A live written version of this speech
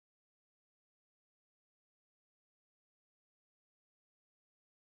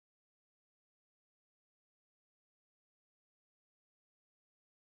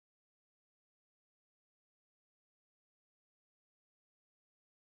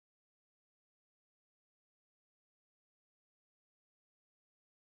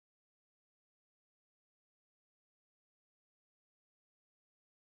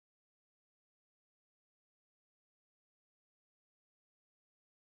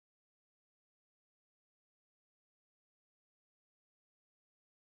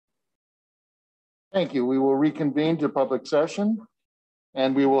Thank you. We will reconvene to public session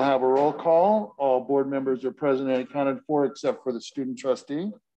and we will have a roll call. All board members are present and accounted for except for the student trustee.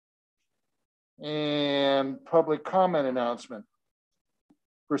 And public comment announcement.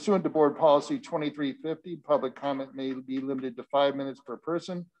 Pursuant to board policy 2350, public comment may be limited to 5 minutes per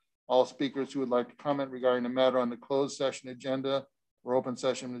person. All speakers who would like to comment regarding a matter on the closed session agenda or open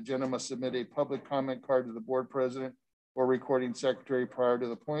session agenda must submit a public comment card to the board president or recording secretary prior to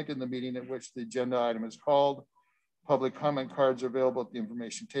the point in the meeting at which the agenda item is called. Public comment cards are available at the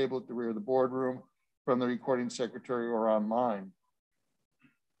information table at the rear of the boardroom from the recording secretary or online.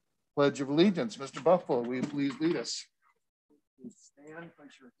 Pledge of Allegiance. Mr. Buffalo, will you please lead us? Please stand,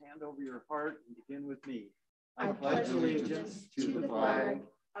 place your hand over your heart, and begin with me. I pledge allegiance to the flag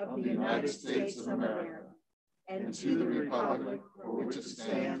of the United States of America and to the republic for which it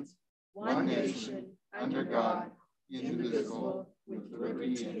stands, one nation, under God, indivisible, with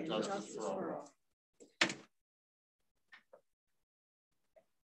liberty and justice for all.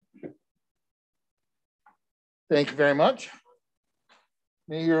 Thank you very much.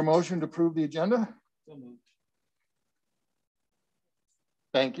 May I hear a motion to approve the agenda? So moved.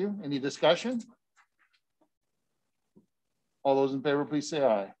 Thank you. Any discussion? All those in favor, please say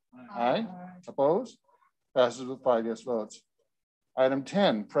aye. Aye. Opposed? Passes with 5 yes votes. Item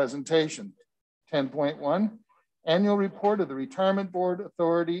 10, presentation. 10.1, annual report of the Retirement Board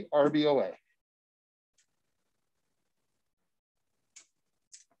Authority, RBOA.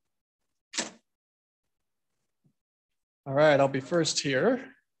 All right, I'll be first here.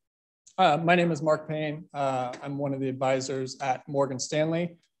 My name is Mark Payne. I'm one of the advisors at Morgan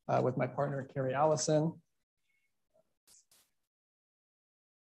Stanley with my partner, Carrie Allison.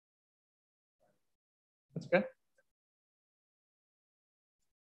 That's okay.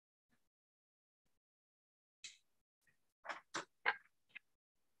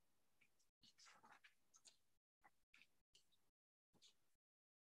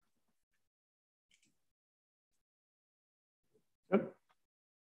 Good.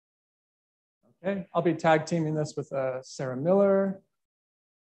 Okay, I'll be tag teaming this with Sarah Miller.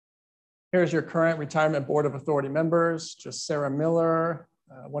 Here's your current Retirement Board of Authority members, just Sarah Miller,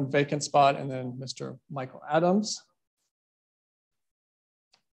 one vacant spot, and then Mr. Michael Adams.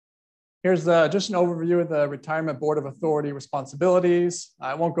 Here's just an overview of the Retirement Board of Authority responsibilities.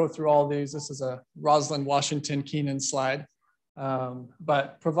 I won't go through all these. This is a Rosalind Washington Keenan slide,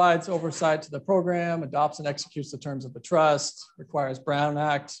 but provides oversight to the program, adopts and executes the terms of the trust, requires Brown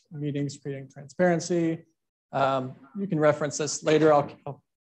Act meetings creating transparency. You can reference this later. I'll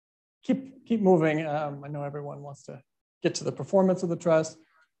keep moving. I know everyone wants to get to the performance of the trust.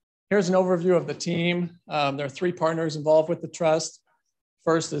 Here's an overview of the team. There are 3 partners involved with the trust.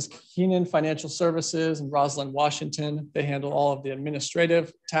 First is Keenan Financial Services and Rosalind Washington. They handle all of the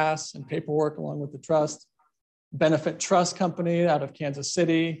administrative tasks and paperwork along with the trust. Benefit Trust Company out of Kansas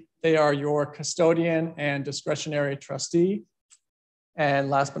City. They are your custodian and discretionary trustee.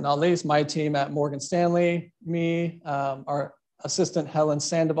 And last but not least, my team at Morgan Stanley, me, our assistant Helen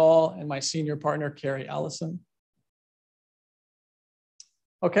Sandoval, and my senior partner, Carrie Allison.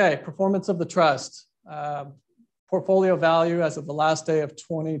 Okay, performance of the trust. Portfolio value as of the last day of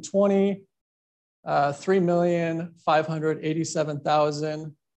 2020,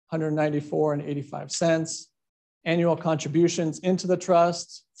 $3,587,194.85. Annual contributions into the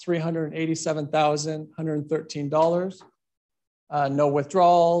trust, $387,113. No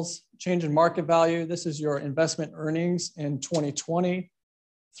withdrawals. Change in market value. This is your investment earnings in 2020,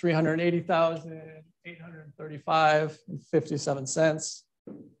 $380,835.57.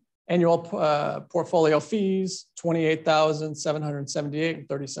 Annual portfolio fees,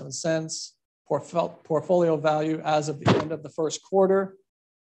 $28,778.37. Portfolio value as of the end of the first quarter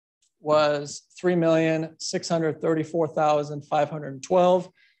was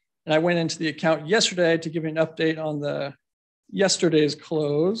 $3,634,512. And I went into the account yesterday to give you an update on the yesterday's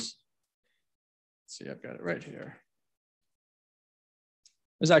close. Let's see, I've got it right here.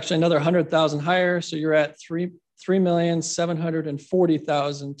 There's actually another 100,000 higher, so you're at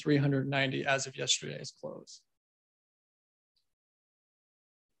 $3,740,390 as of yesterday's close.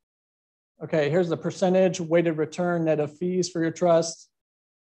 Okay, here's the percentage weighted return net of fees for your trust.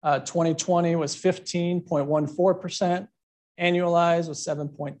 2020 was 15.14%. Annualized was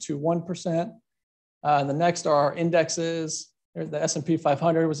 7.21%. The next are our indexes. The S&P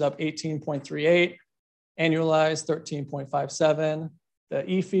 500 was up 18.38. Annualized 13.57. The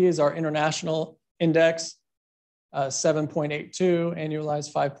EFI is our international index. 7.82,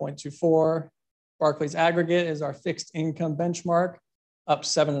 annualized 5.24. Barclays aggregate is our fixed income benchmark, up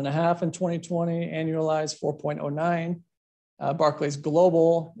 7.5 in 2020, annualized 4.09. Barclays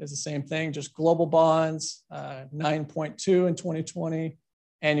Global is the same thing, just global bonds, 9.2 in 2020,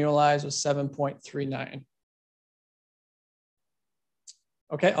 annualized was 7.39.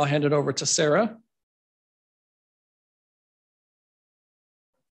 Okay, I'll hand it over to Sarah.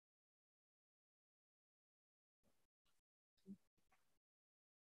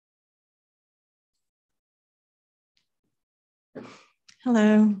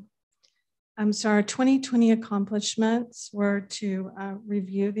 Hello. So our 2020 accomplishments were to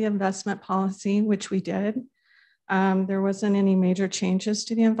review the investment policy, which we did. There wasn't any major changes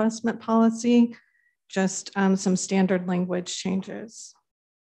to the investment policy, just some standard language changes.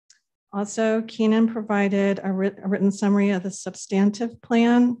 Also, Keenan provided a written summary of the substantive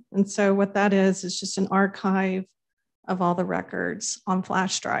plan. And so what that is just an archive of all the records on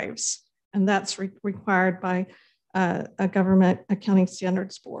flash drives. And that's required by a government accounting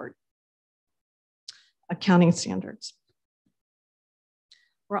standards board. Accounting standards.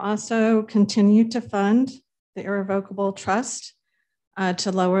 We're also continued to fund the irrevocable trust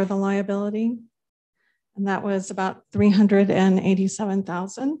to lower the liability. And that was about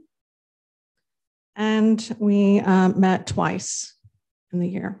 $387,000. And we met twice in the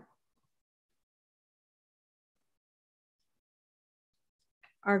year.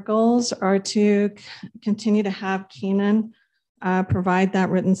 Our goals are to continue to have Keenan provide that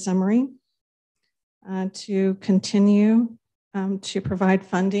written summary, to continue to provide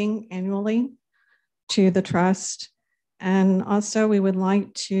funding annually to the trust. And also we would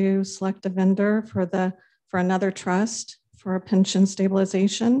like to select a vendor for another trust for a pension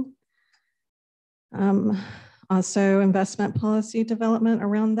stabilization. Also investment policy development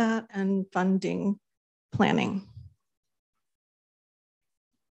around that and funding planning.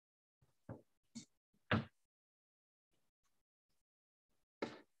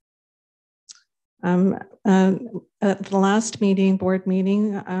 At the last meeting, board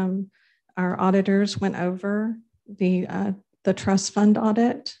meeting, our auditors went over the trust fund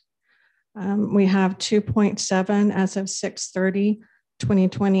audit. We have 2.7 as of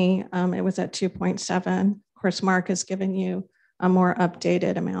 6/30/2020. It was at 2.7. Of course, Mark has given you a more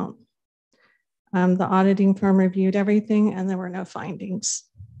updated amount. The auditing firm reviewed everything and there were no findings.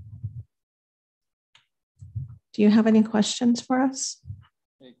 Do you have any questions for us?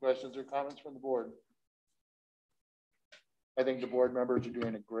 Any questions or comments from the board? I think the board members are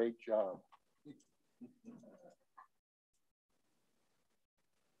doing a great job.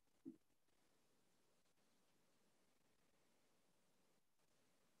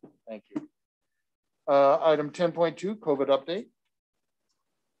 Thank you. Item 10.2, COVID update.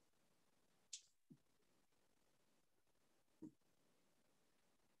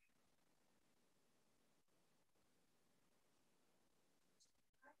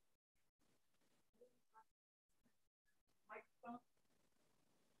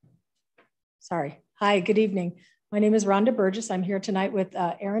 Sorry. Hi, good evening. My name is Rhonda Burgess. I'm here tonight with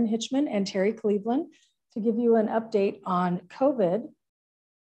Aaron Hitchman and Terry Cleveland to give you an update on COVID,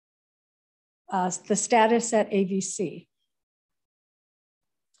 the status at AVC.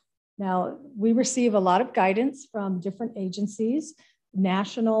 Now, we receive a lot of guidance from different agencies,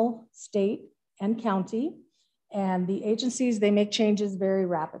 national, state, and county, and the agencies, they make changes very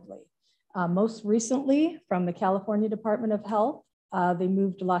rapidly. Most recently, from the California Department of Health, they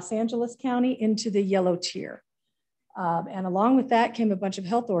moved Los Angeles County into the yellow tier. And along with that came a bunch of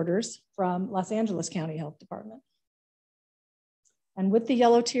health orders from Los Angeles County Health Department. And with the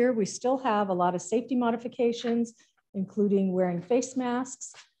yellow tier, we still have a lot of safety modifications, including wearing face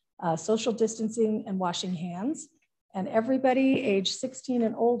masks, social distancing, and washing hands. And everybody age 16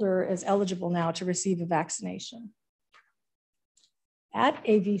 and older is eligible now to receive a vaccination. At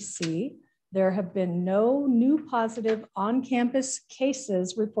AVC, there have been no new positive on-campus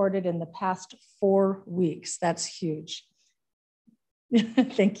cases reported in the past 4 weeks. That's huge.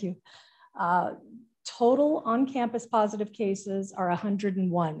 Thank you. Total on-campus positive cases are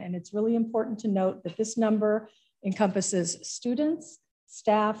 101. And it's really important to note that this number encompasses students,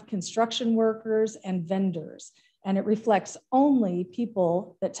 staff, construction workers, and vendors. And it reflects only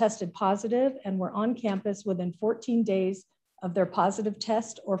people that tested positive and were on campus within 14 days of their positive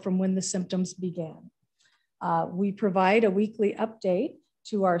test or from when the symptoms began. We provide a weekly update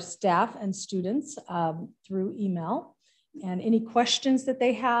to our staff and students through email, and any questions that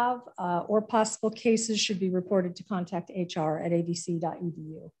they have or possible cases should be reported to contact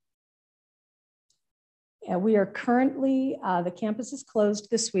hr@avc.edu. We are currently, the campus is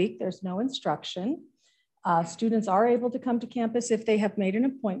closed this week. There's no instruction. Students are able to come to campus if they have made an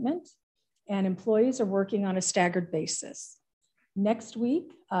appointment, and employees are working on a staggered basis. Next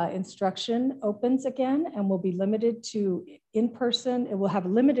week, instruction opens again and will be limited to in-person. It will have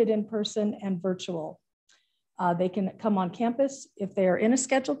limited in-person and virtual. They can come on campus if they are in a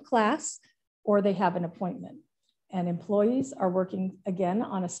scheduled class or they have an appointment. And employees are working again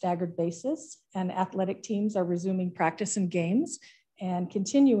on a staggered basis, and athletic teams are resuming practice and games and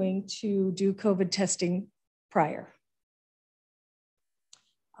continuing to do COVID testing prior.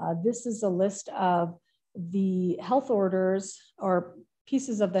 This is a list of the health orders or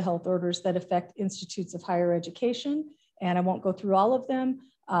pieces of the health orders that affect institutes of higher education. And I won't go through all of them,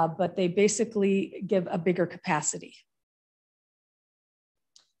 but they basically give a bigger capacity.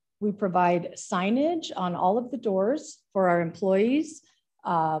 We provide signage on all of the doors for our employees,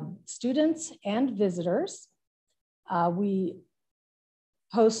 students, and visitors. We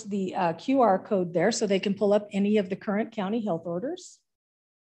post the QR code there so they can pull up any of the current county health orders.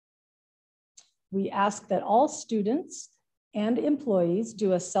 We ask that all students and employees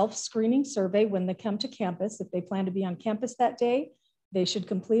do a self-screening survey when they come to campus. If they plan to be on campus that day, they should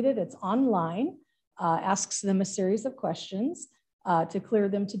complete it. It's online, asks them a series of questions to clear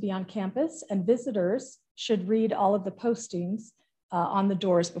them to be on campus, and visitors should read all of the postings on the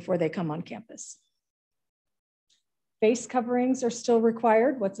doors before they come on campus. Face coverings are still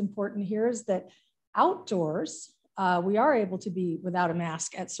required. What's important here is that outdoors, we are able to be without a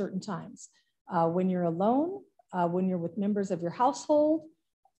mask at certain times. When you're alone, when you're with members of your household,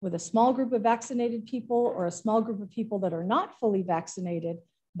 with a small group of vaccinated people or a small group of people that are not fully vaccinated,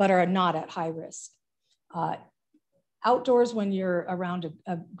 but are not at high risk. Outdoors, when you're around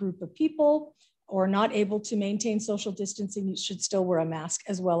a group of people or not able to maintain social distancing, you should still wear a mask,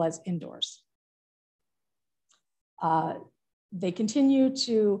 as well as indoors. They continue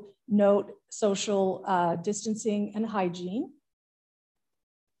to note social distancing and hygiene.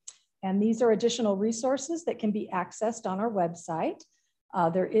 And these are additional resources that can be accessed on our website.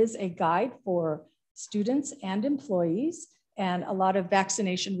 There is a guide for students and employees and a lot of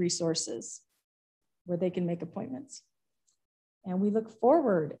vaccination resources where they can make appointments. And we look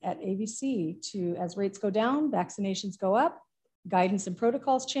forward at AVC to, as rates go down, vaccinations go up, guidance and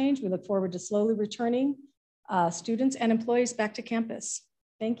protocols change. We look forward to slowly returning students and employees back to campus.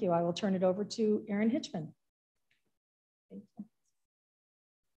 Thank you. I will turn it over to Erin Hitchman. Thank you.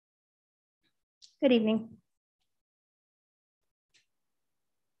 Good evening.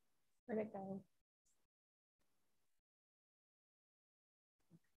 Where'd it go?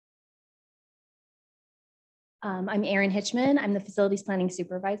 I'm Erin Hitchman. I'm the facilities planning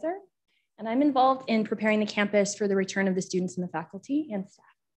supervisor, and I'm involved in preparing the campus for the return of the students and the faculty and staff.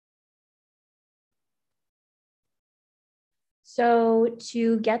 So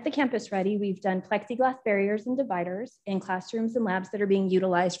to get the campus ready, we've done plexiglass barriers and dividers in classrooms and labs that are being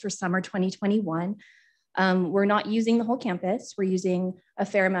utilized for summer 2021. We're not using the whole campus. We're using a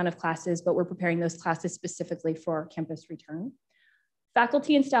fair amount of classes, but we're preparing those classes specifically for campus return.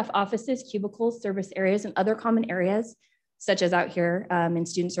 Faculty and staff offices, cubicles, service areas, and other common areas, such as out here in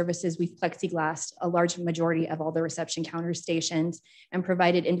student services, we've plexiglassed a large majority of all the reception counter stations and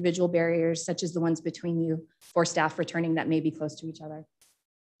provided individual barriers, such as the ones between you, for staff returning that may be close to each other.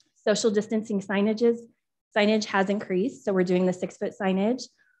 Social distancing signage has increased, so we're doing the 6-foot signage.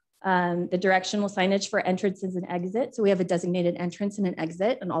 The directional signage for entrances and exits. So we have a designated entrance and an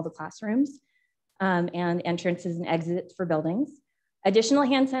exit in all the classrooms, and entrances and exits for buildings. Additional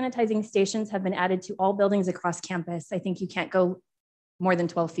hand sanitizing stations have been added to all buildings across campus. I think you can't go more than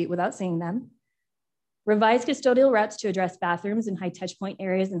 12 feet without seeing them. Revised custodial routes to address bathrooms and high touch point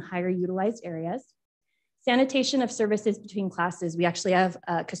areas and higher utilized areas. Sanitation of services between classes. We actually have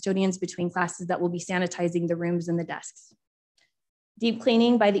custodians between classes that will be sanitizing the rooms and the desks. Deep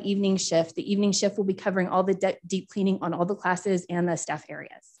cleaning by the evening shift. The evening shift will be covering all the deep cleaning on all the classes and the staff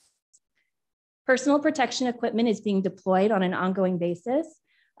areas. Personal protection equipment is being deployed on an ongoing basis.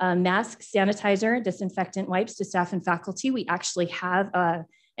 Masks, sanitizer, disinfectant wipes to staff and faculty. We actually have an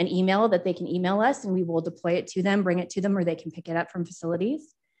email that they can email us and we will deploy it to them, bring it to them, or they can pick it up from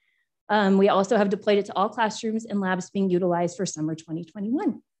facilities. We also have deployed it to all classrooms and labs being utilized for summer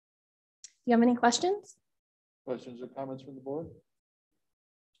 2021. Do you have any questions? Questions or comments from the board?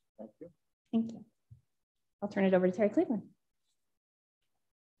 Thank you. Thank you. I'll turn it over to Terry Cleveland.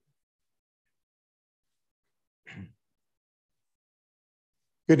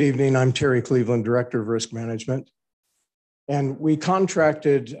 Good evening, I'm Terry Cleveland, Director of Risk Management. And we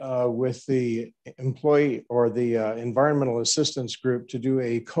contracted with the employee or the environmental assistance group to do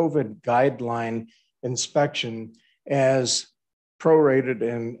a COVID guideline inspection as prorated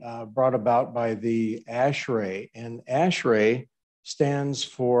and brought about by the ASHRAE. And ASHRAE stands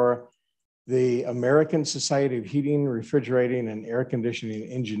for the American Society of Heating, Refrigerating, and Air Conditioning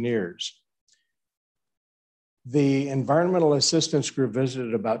Engineers. The Environmental Assistance Group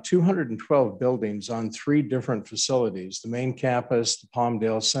visited about 212 buildings on 3 different facilities, the main campus, the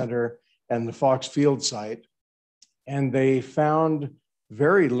Palmdale Center, and the Fox Field site. And they found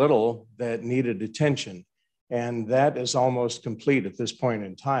very little that needed attention. And that is almost complete at this point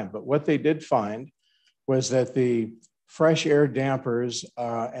in time. But what they did find was that the fresh air dampers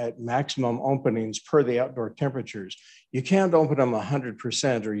at maximum openings per the outdoor temperatures. You can't open them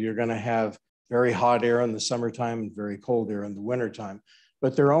 100% or you're going to have very hot air in the summertime and very cold air in the wintertime.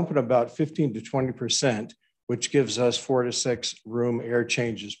 But they're open about 15 to 20%, which gives us 4 to 6 room air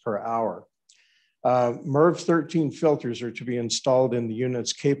changes per hour. MERV 13 filters are to be installed in the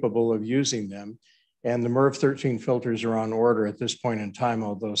units capable of using them. And the MERV 13 filters are on order at this point in time,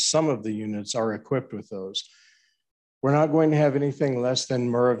 although some of the units are equipped with those. We're not going to have anything less than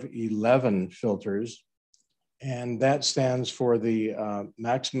MERV 11 filters. And that stands for the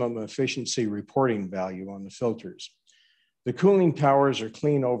maximum efficiency reporting value on the filters. The cooling towers are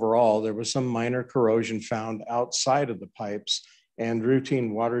clean overall. There was some minor corrosion found outside of the pipes, and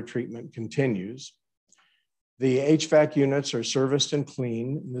routine water treatment continues. The HVAC units are serviced and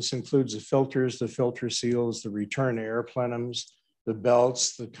clean. This includes the filters, the filter seals, the return air plenums, the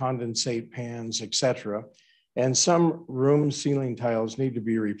belts, the condensate pans, etc. And some room ceiling tiles need to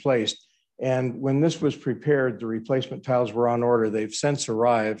be replaced. And when this was prepared, the replacement tiles were on order. They've since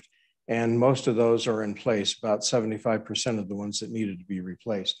arrived, and most of those are in place, about 75% of the ones that needed to be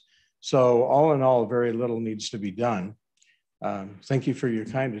replaced. So all in all, very little needs to be done. Thank you for your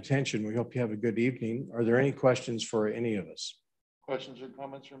kind attention. We hope you have a good evening. Are there any questions for any of us? Questions or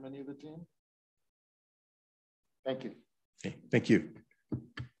comments from any of the team? Thank you. Okay, thank you.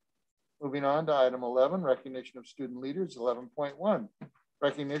 Moving on to item 11, recognition of student leaders. 11.1,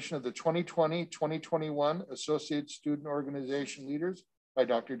 recognition of the 2020-2021 Associate Student Organization Leaders by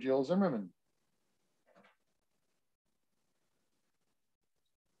Dr. Jill Zimmerman.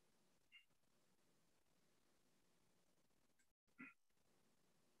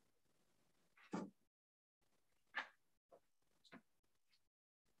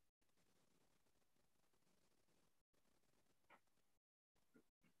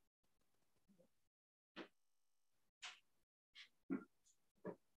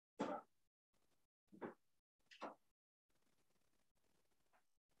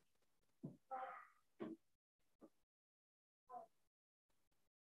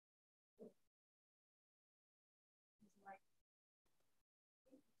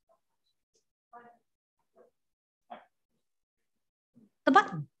 The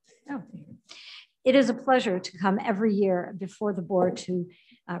button. Oh. It is a pleasure to come every year before the board to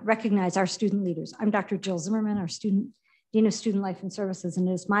recognize our student leaders. I'm Dr. Jill Zimmerman, our Dean of Student Life and Services, and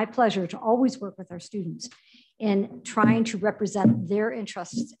it is my pleasure to always work with our students in trying to represent their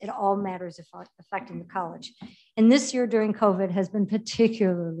interests in all matters affecting the college. And this year during COVID has been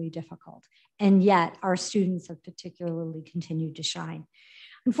particularly difficult, and yet our students have particularly continued to shine.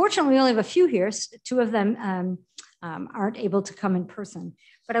 Unfortunately, we only have a few here. 2 of them aren't able to come in person.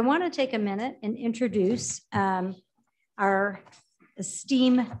 But I want to take a minute and introduce our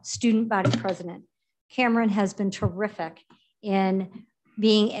esteemed student body president. Cameron has been terrific in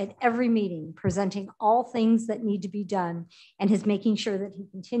being at every meeting, presenting all things that need to be done, and is making sure that he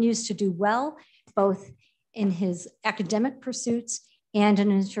continues to do well, both in his academic pursuits and in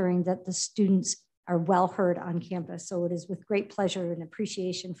ensuring that the students are well heard on campus. So it is with great pleasure and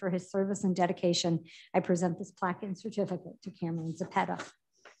appreciation for his service and dedication, I present this plaque and certificate to Cameron Zapeta.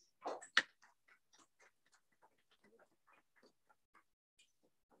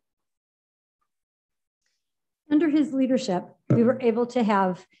 Under his leadership, we were able to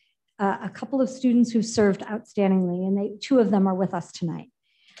have a couple of students who served outstandingly, and 2 of them are with us tonight.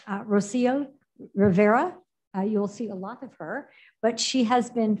 Rocio Rivera, you'll see a lot of her, but she has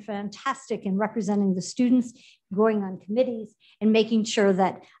been fantastic in representing the students, going on committees, and making sure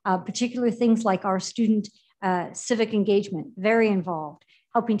that particular things like our student civic engagement, very involved,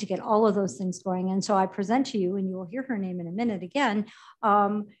 helping to get all of those things going. And so I present to you, and you will hear her name in a minute again,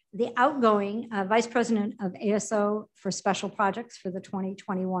 the outgoing Vice President of ASO for Special Projects for the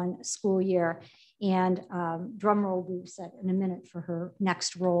 2021 school year. And drum roll will be set in a minute for her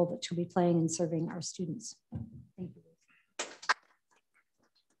next role that she'll be playing in serving our students. Thank you.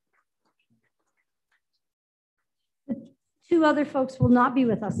 The 2 other folks will not be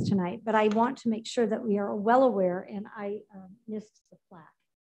with us tonight, but I want to make sure that we are well aware, and I missed the plaque.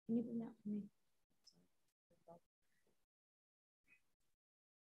 Can you bring that for me?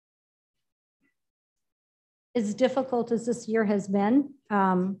 As difficult as this year has been,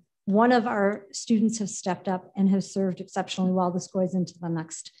 one of our students has stepped up and has served exceptionally well. This goes into the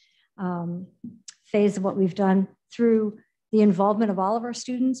next phase of what we've done through the involvement of all of our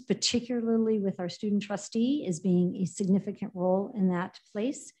students, particularly with our student trustee, is being a significant role in that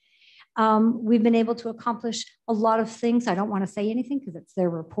place. We've been able to accomplish a lot of things. I don't want to say anything because it's their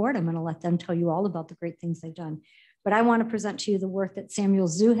report. I'm going to let them tell you all about the great things they've done. But I want to present to you the work that Samuel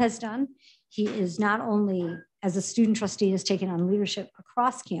Zhu has done. He is not only, as a student trustee, has taken on leadership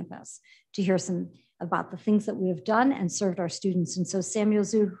across campus to hear some about the things that we have done and served our students. And so Samuel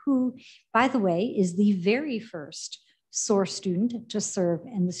Zhu, who, by the way, is the very first SOAR student to serve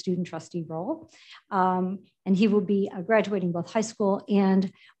in the student trustee role. And he will be graduating both high school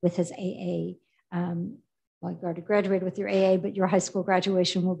and with his AA. Well, you already graduated with your AA, but your high school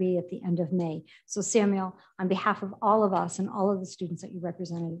graduation will be at the end of May. So Samuel, on behalf of all of us and all of the students that you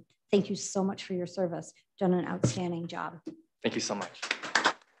represented, thank you so much for your service. Done an outstanding job. Thank you so much.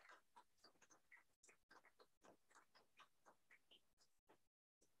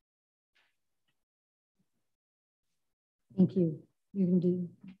 Thank you. You can do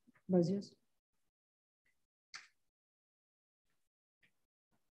Rosiers.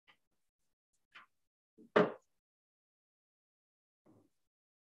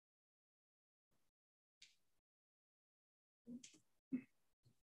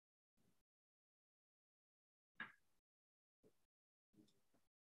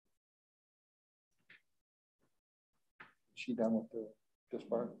 She done with this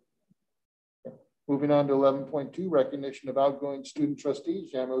part? Okay. Moving on to 11.2, recognition of outgoing student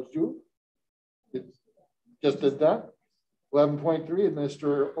trustees. Samuel Zhu. Just did that. 11.3,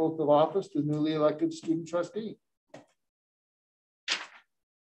 administer oath of office to newly elected student trustee.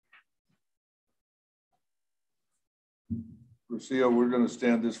 Lucia, we're going to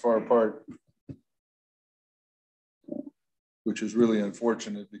stand this far apart, which is really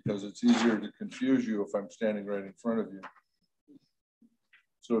unfortunate because it's easier to confuse you if I'm standing right in front of you.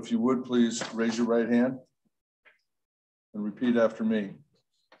 So if you would please raise your right hand and repeat after me.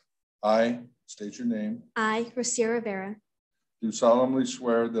 I, state your name. I, Rosia Rivera, Do solemnly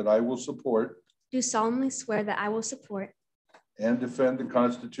swear that I will support do solemnly swear that I will support and defend the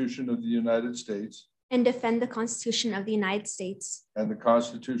Constitution of the United States and defend the Constitution of the United States and the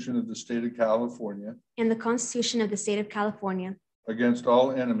Constitution of the State of California and the Constitution of the State of California against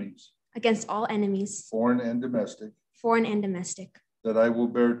all enemies, against all enemies, foreign and domestic, that that I will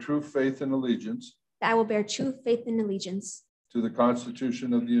bear true faith and allegiance I will bear true faith and allegiance to the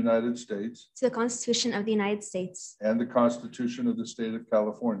Constitution of the United States to the Constitution of the United States and the Constitution of the State of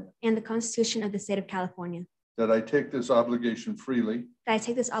California, and the Constitution of the State of California, that I take this obligation freely that I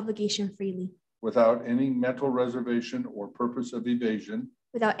take this obligation freely without any mental reservation or purpose of evasion,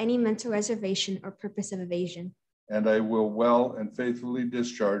 without any mental reservation or purpose of evasion, and I will well and faithfully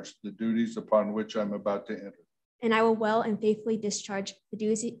discharge the duties upon which I'm about to enter. and I will well and faithfully discharge the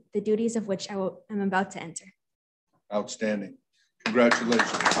duties of which I'm about to enter. Outstanding.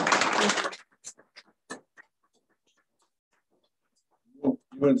 Congratulations. You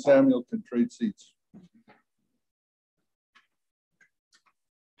and Samuel can trade seats.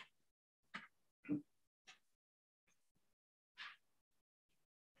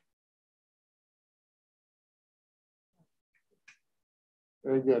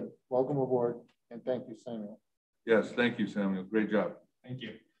 Very good. Welcome aboard, and thank you, Samuel. Yes, thank you, Samuel. Great job. Thank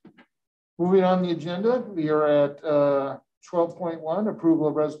you. Moving on the agenda, we are at 12.1, approval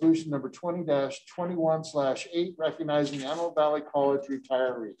of resolution number 20-21/8, recognizing Antelope Valley College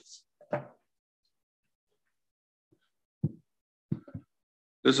retirees.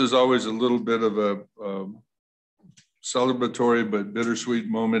 This is always a little bit of a celebratory but bittersweet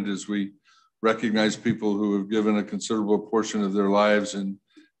moment as we recognize people who have given a considerable portion of their lives and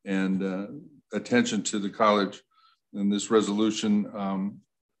attention to the college. And this resolution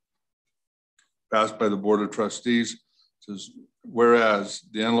passed by the Board of Trustees says, whereas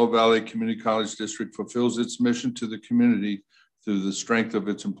the Antelope Valley Community College District fulfills its mission to the community through the strength of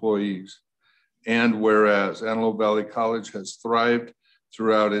its employees. And whereas Antelope Valley College has thrived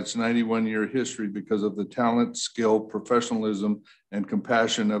throughout its 91-year history because of the talent, skill, professionalism, and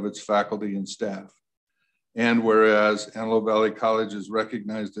compassion of its faculty and staff. And whereas Antelope Valley College is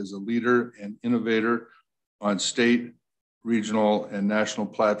recognized as a leader and innovator on state, regional, and national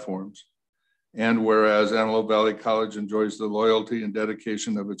platforms. And whereas Antelope Valley College enjoys the loyalty and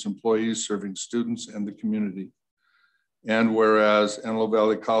dedication of its employees serving students and the community. And whereas Antelope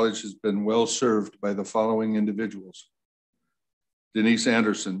Valley College has been well served by the following individuals: Denise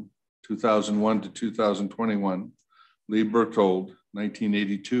Anderson, 2001 to 2021, Lee Berthold,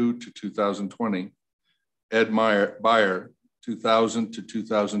 1982 to 2020, Ed Beyer, 2000 to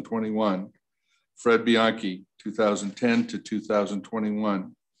 2021. Fred Bianchi, 2010 to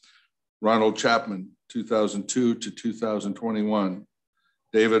 2021. Ronald Chapman, 2002 to 2021.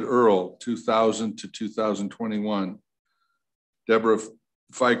 David Earl, 2000 to 2021. Deborah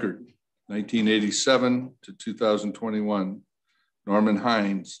Fikert, 1987 to 2021. Norman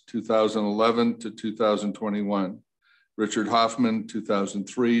Hines, 2011 to 2021. Richard Hoffman,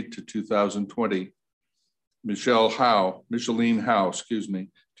 2003 to 2020. Micheline Howe,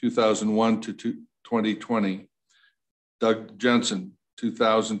 2001 to 2020. Doug Jensen,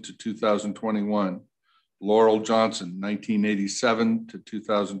 2000 to 2021. Laurel Johnson, 1987 to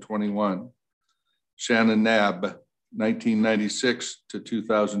 2021. Shannon Knabb, 1996 to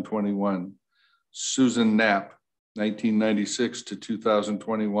 2021. Susan Knapp, 1996 to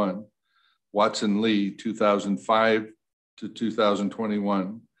 2021. Watson Lee, 2005 to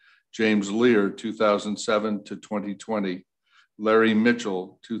 2021. James Lear, 2007 to 2020. Larry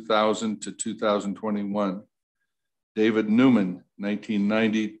Mitchell, 2000 to 2021. David Newman,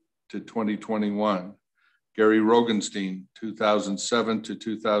 1990 to 2021. Gary Rogenstein, 2007 to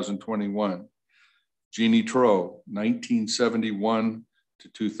 2021. Jeannie Troe, 1971 to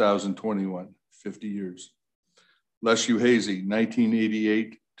 2021, 50 years. Les Uhazy,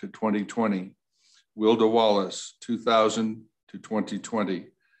 1988 to 2020. Wilda Wallace, 2000 to 2020.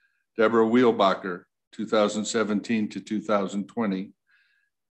 Deborah Wheelbacher, 2017 to 2020.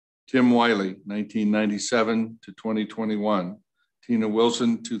 Tim Wiley, 1997 to 2021. Tina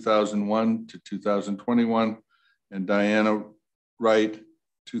Wilson, 2001 to 2021. And Diana Wright,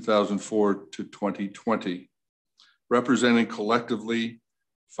 2004 to 2020. Representing collectively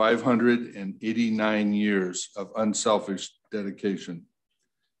 589 years of unselfish dedication.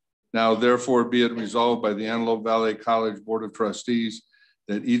 Now, therefore, be it resolved by the Antelope Valley College Board of Trustees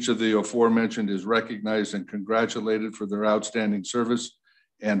that each of the aforementioned is recognized and congratulated for their outstanding service,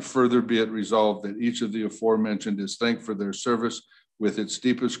 and further be it resolved that each of the aforementioned is thanked for their service. With its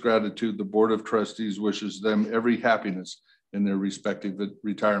deepest gratitude, the Board of Trustees wishes them every happiness in their respective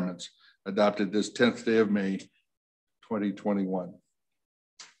retirements. Adopted this 10th day of May, 2021.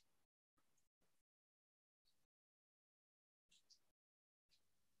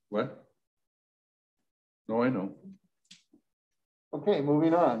 What? No, I know. Okay,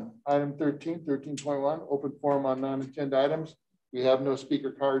 moving on. Item 13.1, open forum on non-agenda items. We have no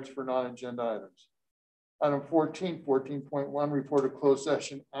speaker cards for non-agenda items. Item 14.1, report of closed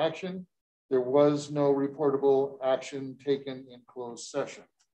session action. There was no reportable action taken in closed session.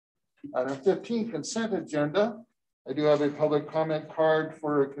 Item 15, consent agenda. I do have a public comment card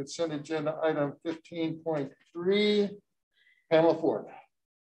for consent agenda item 15.3. Pamela Ford.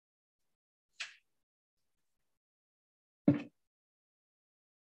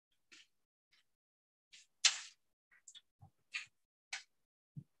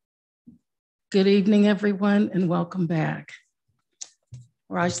 Good evening, everyone, and welcome back.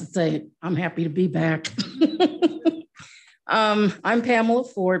 Or I should say, I'm happy to be back. I'm Pamela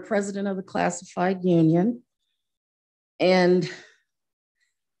Ford, president of the Classified Union. And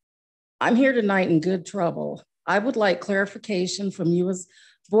I'm here tonight in good trouble. I would like clarification from you as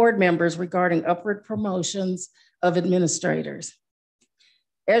board members regarding upward promotions of administrators.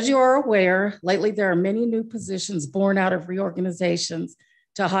 As you are aware, lately there are many new positions born out of reorganizations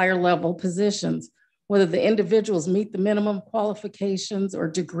to higher level positions, whether the individuals meet the minimum qualifications or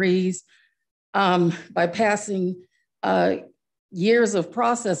degrees by passing years of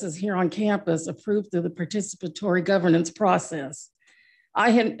processes here on campus approved through the participatory governance process.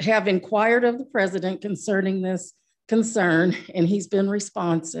 I have inquired of the president concerning this concern, and he's been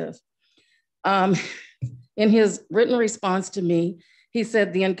responsive. In his written response to me, he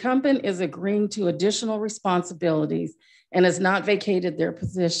said the incumbent is agreeing to additional responsibilities and has not vacated their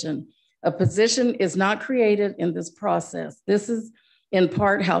position. A position is not created in this process. This is in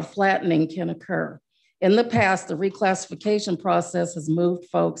part how flattening can occur. In the past, the reclassification process has moved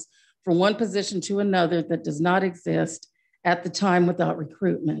folks from one position to another that does not exist at the time without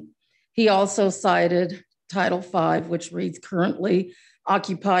recruitment. He also cited Title V, which reads currently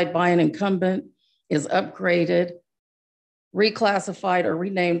occupied by an incumbent is upgraded, reclassified, or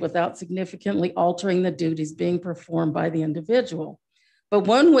renamed without significantly altering the duties being performed by the individual. But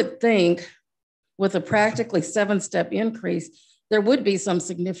one would think with a practically 7-step increase, there would be some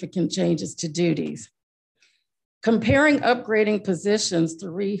significant changes to duties. Comparing upgrading positions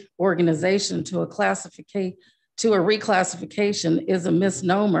through reorganization to a reclassification is a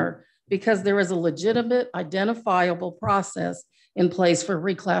misnomer because there is a legitimate identifiable process in place for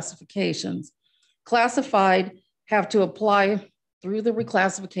reclassifications. Classified have to apply through the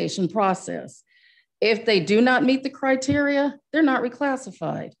reclassification process. If they do not meet the criteria, they're not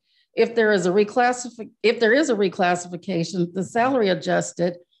reclassified. If there is a reclassification, the salary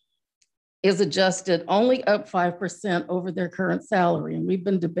is adjusted only up 5% over their current salary. And we've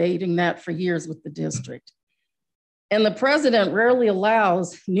been debating that for years with the district. And the president rarely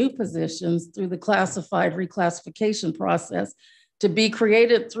allows new positions through the classified reclassification process to be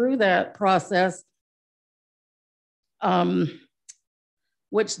created through that process,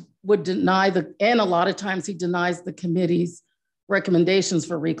 which would deny and a lot of times he denies the committee's recommendations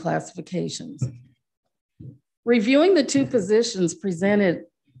for reclassifications. Reviewing the two positions presented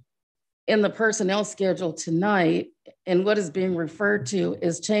in the personnel schedule tonight and what is being referred to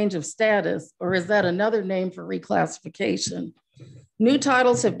as change of status, or is that another name for reclassification? New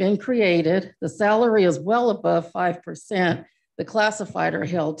titles have been created. The salary is well above 5% the classified are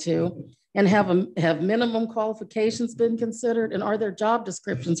held to, and have minimum qualifications been considered, and are there job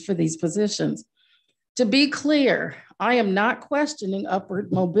descriptions for these positions? To be clear, I am not questioning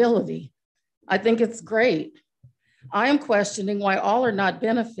upward mobility. I think it's great. I am questioning why all are not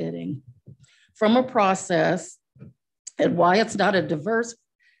benefiting from a process and why it's not a diverse,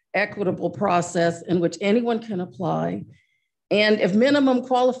 equitable process in which anyone can apply. And if minimum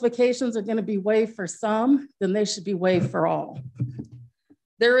qualifications are going to be waived for some, then they should be waived for all.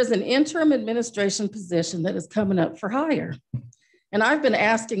 There is an interim administration position that is coming up for hire. And I've been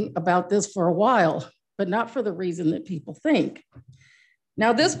asking about this for a while, but not for the reason that people think.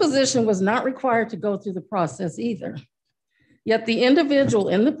 Now, this position was not required to go through the process either. Yet the individual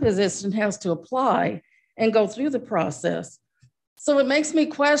in the position has to apply and go through the process. So it makes me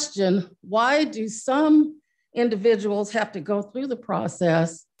question, why do some individuals have to go through the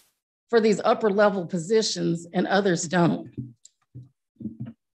process for these upper level positions and others don't?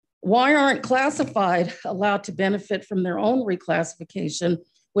 Why aren't classified allowed to benefit from their own reclassification,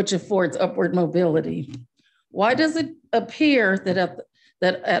 which affords upward mobility? Why does it appear that at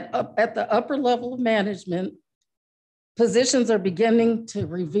the upper level of management, positions are beginning to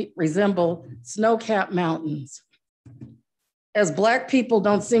resemble snow-capped mountains? As Black people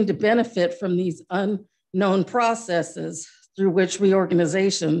don't seem to benefit from these unknown processes through which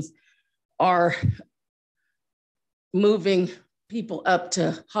reorganizations are moving people up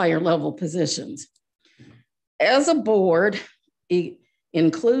to higher level positions. As a board,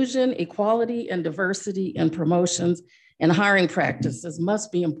 inclusion, equality, and diversity in promotions and hiring practices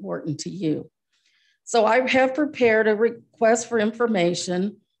must be important to you. So I have prepared a request for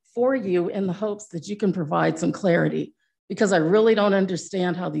information for you in the hopes that you can provide some clarity, because I really don't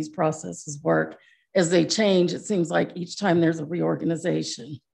understand how these processes work. As they change, it seems like each time there's a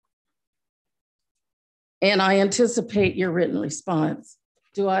reorganization. And I anticipate your written response.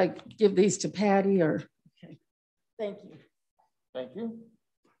 Do I give these to Patty or? Okay, thank you. Thank you.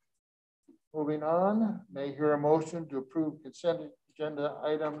 Moving on, may I hear a motion to approve consent agenda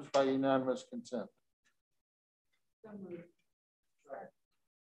items by unanimous consent?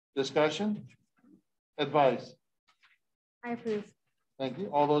 Discussion? Advice? I approve. Thank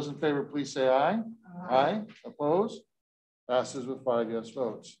you. All those in favor, please say aye. Aye. Opposed? Passes with 5 yes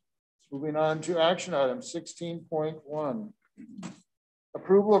votes. Moving on to action item 16.1.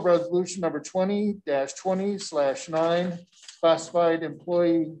 Approval of resolution number 20-20/9, classified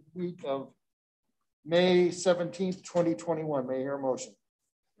employee week of May 17th, 2021. May I hear a motion?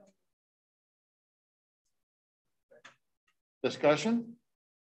 Discussion?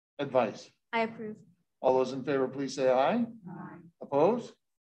 Advice? I approve. All those in favor, please say aye. Aye. Opposed?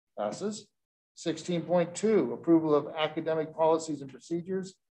 Passes. 16.2, approval of academic policies and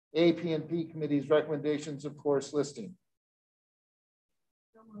procedures, AP&P committee's recommendations of course listing.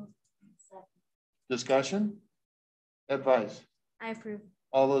 Discussion? Advice? I approve.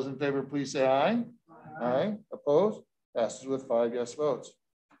 All those in favor, please say aye. Aye. Opposed? Passes with 5 yes votes.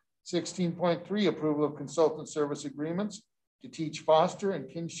 16.3, approval of consultant service agreements to teach foster and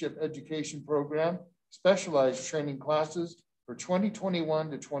kinship education program, specialized training classes for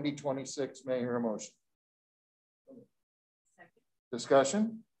 2021 to 2026. May I hear a motion?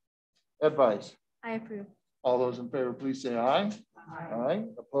 Discussion? Advice? I approve. All those in favor, please say aye. Aye. Aye.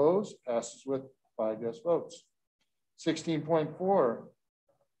 Opposed? Passes with 5 yes votes. 16.4,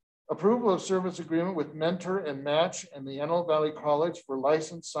 approval of service agreement with Mentor and Match and the Antelope Valley College for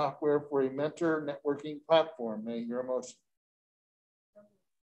licensed software for a mentor networking platform. May I hear a motion?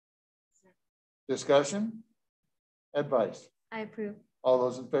 Discussion? Advice? I approve. All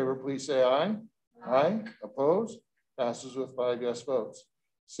those in favor, please say aye. Aye. Opposed? Passes with 5 yes votes.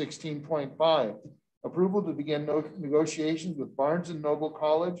 16.5, approval to begin negotiations with Barnes & Noble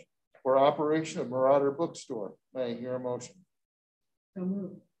College for operation of Marauder Bookstore. May I hear a motion? So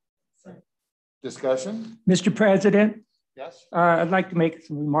moved. Discussion? Mr. President, Yes. I'd like to make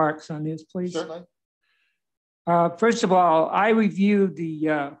some remarks on this, please. Certainly. First of all, I reviewed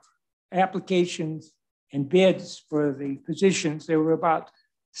the applications and bids for the positions. There were about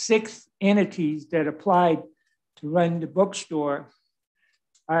 6 entities that applied to run the bookstore.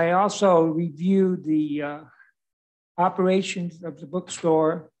 I also reviewed the operations of the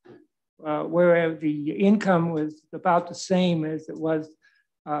bookstore, where the income was about the same as it was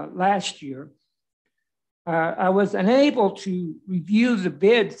last year. I was unable to review the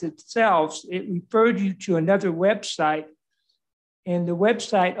bids itself. It referred you to another website, and the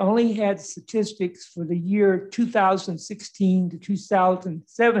website only had statistics for the year 2016 to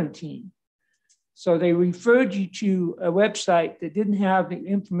 2017. So they referred you to a website that didn't have the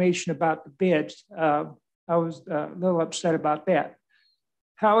information about the bids. I was a little upset about that.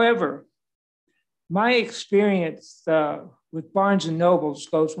 However, my experience with Barnes & Nobles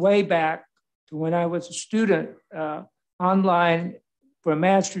goes way back to when I was a student online for a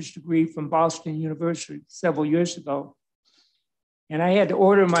master's degree from Boston University several years ago. And I had to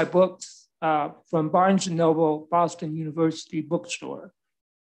order my books from Barnes & Noble, Boston University bookstore.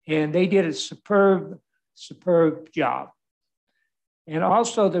 And they did a superb job. And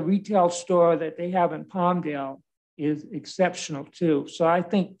also the retail store that they have in Palmdale is exceptional too. So I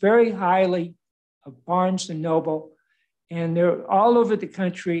think very highly of Barnes & Noble, and they're all over the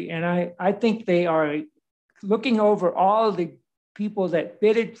country. And I think they are looking over all the people that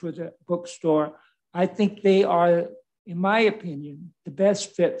bidded for the bookstore. I think they are, in my opinion, the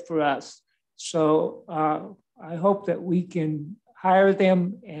best fit for us. So I hope that we can hire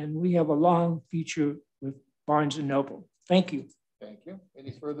them and we have a long future with Barnes & Noble. Thank you. Thank you. Any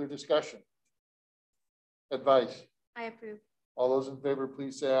further discussion? Advice? I approve. All those in favor,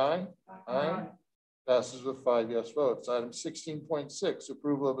 please say aye. Aye. Passes with 5 yes votes. Item 16.6,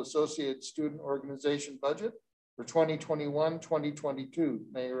 approval of Associated Student Organization budget for 2021-2022.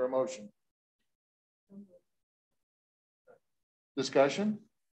 May I hear a motion? Discussion?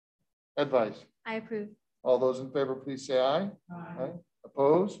 Advice? I approve. All those in favor, please say aye. Aye.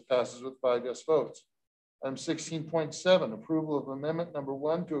 Opposed? Passes with 5 yes votes. Item 16.7, approval of amendment number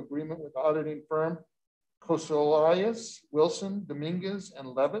 1 to agreement with auditing firm Kosolias, Wilson, Dominguez, and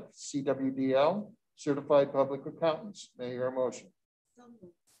Levitt, CWDL, certified public accountants. May I hear a motion?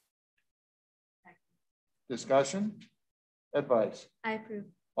 Discussion? Advice? I approve.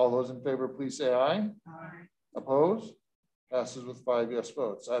 All those in favor, please say aye. Aye. Opposed? Passes with 5 yes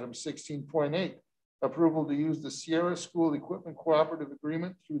votes. Item 16.8, approval to use the Sierra School Equipment Cooperative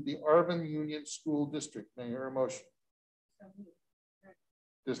Agreement through the Arvin Union School District. May I hear a motion?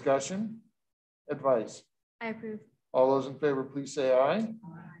 Discussion? Advice? I approve. All those in favor, please say aye.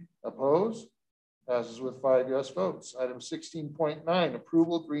 Aye. Opposed? Passes with 5 yes votes. Item 16.9,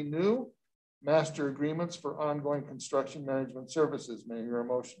 approval to renew master agreements for ongoing construction management services. May I hear a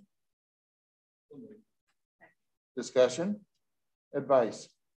motion? Discussion? Advice?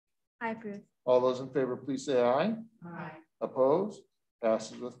 I approve. All those in favor, please say aye. Aye. Opposed?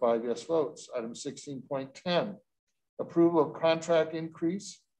 Passes with 5 yes votes. Item 16.10, approval of contract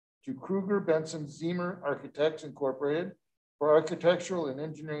increase to Kruger Benson Ziemer Architects Incorporated for architectural and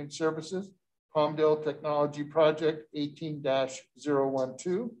engineering services, Palmdale Technology Project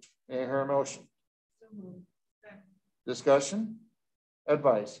 18-012. May I hear a motion? Discussion?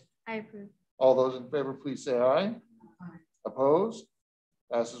 Advice? I approve. All those in favor, please say aye. Aye. Opposed?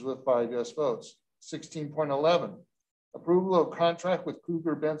 Passes with 5 yes votes. 16.11, approval of contract with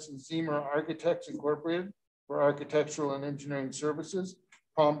Kruger Benson Ziemer Architects Incorporated for architectural and engineering services,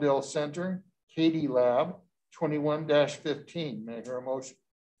 Palmdale Center, Katie Lab, 21-15. May I hear a motion?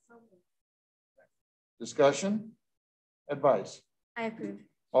 Discussion? Advice? I approve.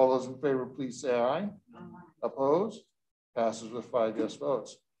 All those in favor, please say aye. Aye. Opposed? Passes with 5 yes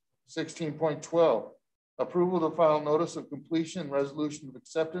votes. 16.12, approval to file notice of completion and resolution of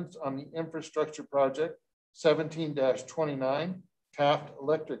acceptance on the infrastructure project 17-29, Taft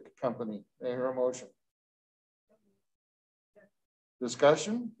Electric Company. May I hear a motion?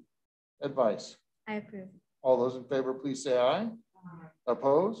 Discussion? Advice? I approve. All those in favor, please say aye. Aye.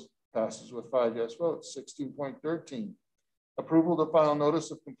 Opposed? Passes with 5 yes votes. 16.13, approval to file notice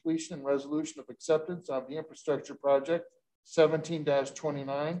of completion and resolution of acceptance on the infrastructure project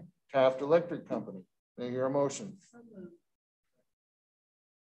 17-29, Taft Electric Company. May I hear a motion?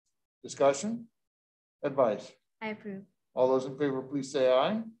 Discussion? Advice? I approve. All those in favor, please say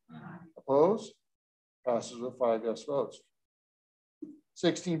aye. Aye. Opposed? Passes with 5 yes votes.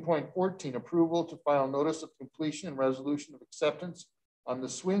 16.14, approval to file notice of completion and resolution of acceptance on the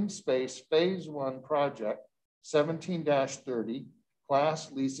Swing Space Phase 1 project 17-30,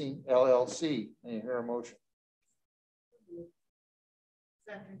 Class Leasing LLC. May I hear a motion?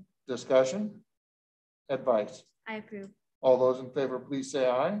 Second. Discussion? Advice? I approve. All those in favor, please say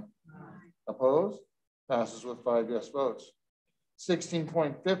aye. Aye. Opposed? Passes with 5 yes votes.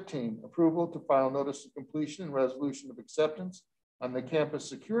 16.15, approval to file notice of completion and resolution of acceptance on the campus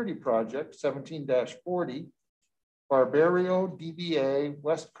security project 17-40, Barbario DBA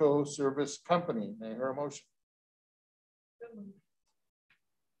West Coast Service Company. May I hear a motion?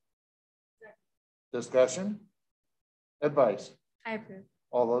 Discussion? Advice? I approve.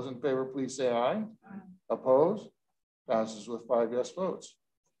 All those in favor, please say aye. Aye. Opposed? Passes with 5 yes votes.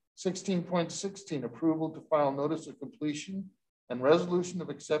 16.16, approval to file notice of completion and resolution of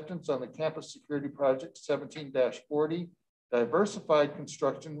acceptance on the campus security project 17-40, Diversified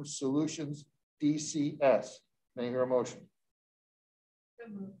Construction Solutions, DCS. May I hear a motion?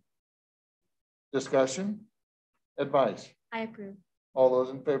 Discussion? Advice? I approve. All those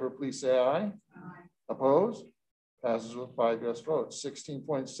in favor, please say aye. Aye. Opposed? Passes with 5 yes votes.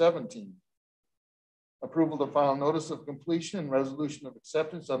 16.17. Approval to file notice of completion and resolution of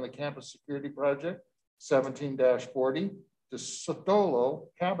acceptance on the campus security project 17-40 to Sotolo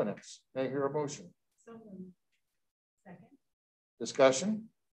Cabinets. May I hear a motion? So moved. Second. Discussion?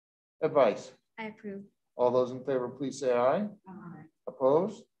 Advice? I approve. All those in favor, please say aye. Aye.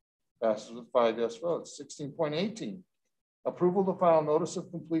 Opposed? Passes with 5 yes votes. 16.18. Approval to file notice of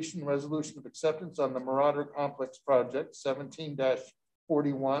completion and resolution of acceptance on the Marauder Complex project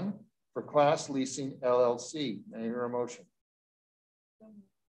 17-41 for Class Leasing LLC. May I hear a motion?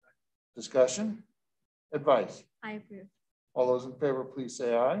 Discussion? Advice? I approve. All those in favor, please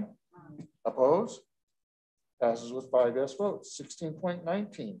say aye. Aye. Opposed? Passes with 5 yes votes.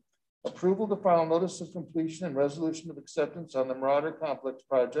 16.19. Approval to file notice of completion and resolution of acceptance on the Marauder Complex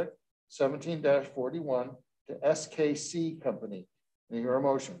project 17-41 to SKC Company. May I hear a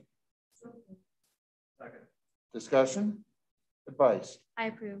motion? So moved. Second. Discussion? Advice? I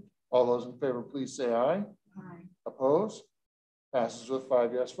approve. All those in favor, please say aye. Aye. Opposed? Passes with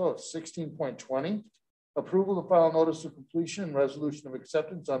 5 yes votes. 16.20. Approval to file notice of completion and resolution of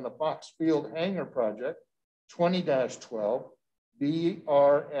acceptance on the Fox Field Hangar project 20-12 BR&.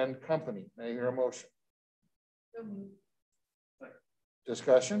 May I hear a motion? So moved. Second.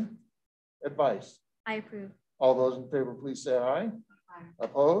 Discussion? Advice? I approve. All those in favor, please say aye. Aye.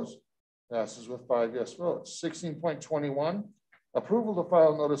 Opposed? Passes with 5 yes votes. 16.21. Approval to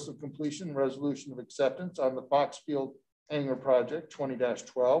file notice of completion and resolution of acceptance on the Foxfield Hangar project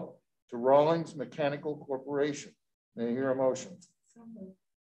 20-12 to Rawlings Mechanical Corporation. May I hear a motion? So moved.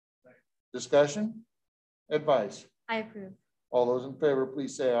 Second. Discussion? Advice? I approve. All those in favor,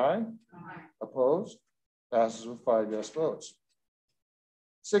 please say aye. Aye. Opposed? Passes with 5 yes votes.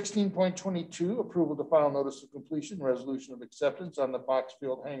 16.22, approval to file notice of completion, resolution of acceptance on the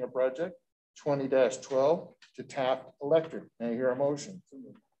Foxfield Hangar project 20-12 to Taft Electric. May I hear a motion?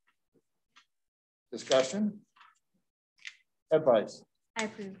 Discussion? Advice? I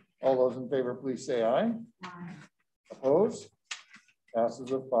approve. All those in favor, please say aye. Aye. Opposed?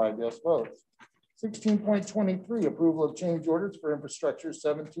 Passes with 5 yes votes. 16.23, approval of change orders for infrastructure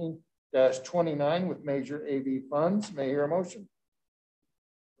 17-29 with major AV funds. May I hear a motion?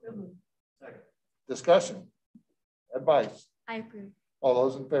 So moved. Second. Discussion? Advice? I approve. All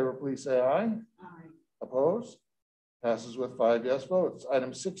those in favor, please say aye. Aye. Opposed? Passes with 5 yes votes.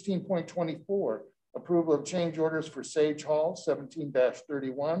 Item 16.24, approval of change orders for Sage Hall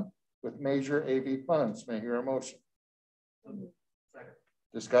 17-31 with major AV funds. May I hear a motion? So moved. Second.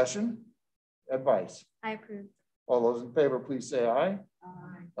 Discussion? Advice? I approve. All those in favor, please say aye.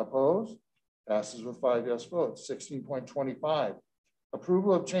 Aye. Opposed? Passes with 5 yes votes. 16.25,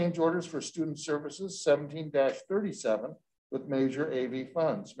 approval of change orders for student services 17-37 with major AV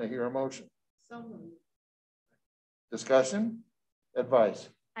funds. May I hear a motion? So moved. Discussion? Advice?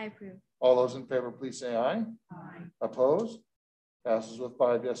 I approve. All those in favor, please say aye. Aye. Opposed? Passes with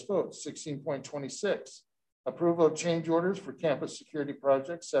 5 yes votes. 16.26, approval of change orders for campus security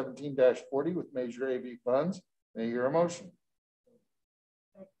project 17-40 with major AV funds. May I hear a motion?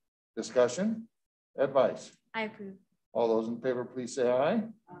 Discussion? Advice? I approve. All those in favor, please say aye.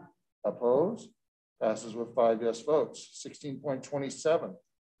 Aye. Opposed? Passes with 5 yes votes. 16.27,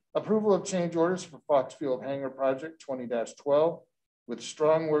 approval of change orders for Foxfield Hangar project 20-12 with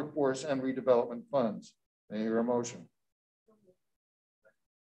strong workforce and redevelopment funds. May I hear a motion?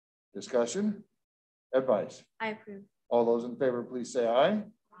 Discussion? Advice? I approve. All those in favor, please say aye. Aye.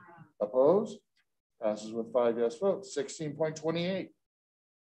 Opposed? Passes with 5 yes votes. 16.28,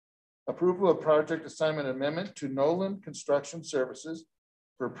 approval of project assignment amendment to Nolan Construction Services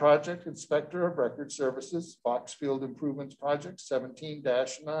for Project Inspector of Record Services, Foxfield Improvements Project 17-9.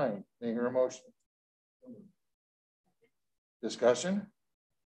 May I hear a motion? Discussion?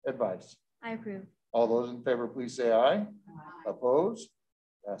 Advice? I approve. All those in favor, please say aye. Aye. Opposed?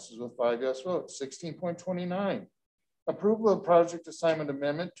 Passes with 5 yes votes. 16.29. Approval of project assignment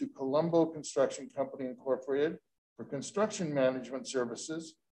amendment to Colombo Construction Company Incorporated for construction management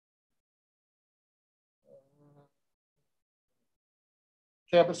services.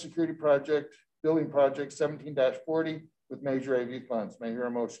 Campus Security Project, Building Project 17-40 with major AV funds. May I hear a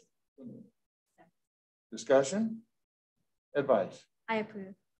motion? Discussion? Advice? I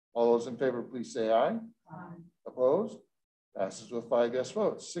approve. All those in favor, please say aye. Aye. Opposed? Passes with 5 yes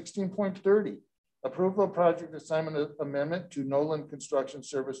votes. 16.30. Approval of project assignment amendment to Nolan Construction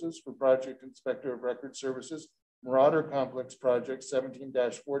Services for Project Inspector of Record Services, Marauder Complex Project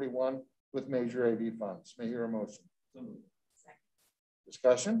 17-41 with major AV funds. May I hear a motion?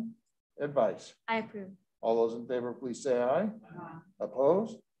 Discussion? Advice? I approve. All those in favor, please say aye. Aye.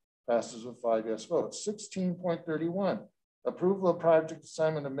 Opposed? Passes with 5 yes votes. 16.31. Approval of project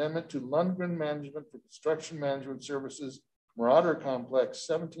assignment amendment to Lundgren Management for Construction Management Services, Marauder Complex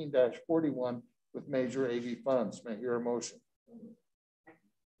 17-41 with major AV funds. May I hear a motion?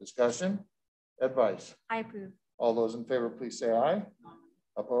 Discussion? Advice? I approve. All those in favor, please say aye.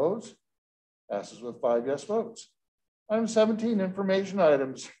 Opposed? Passes with 5 yes votes. Item 17, information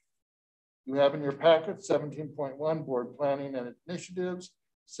items. You have in your packet 17.1, board planning and initiatives,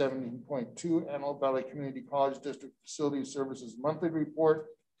 17.2, Antelope Valley Community College District Facility Services monthly report,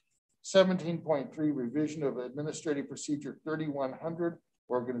 17.3, revision of Administrative Procedure 3100,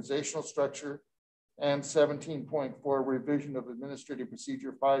 organizational structure, and 17.4, revision of Administrative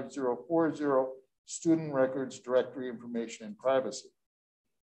Procedure 5040, student records, directory information, and privacy.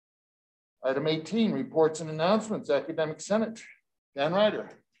 Item 18, reports and announcements, Academic Senate. Dan Ryder.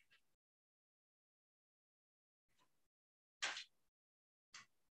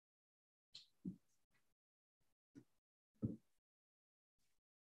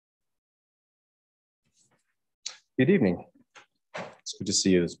 Good evening. It's good to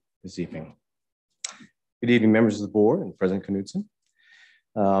see you this evening. Good evening, members of the board and President Knudsen.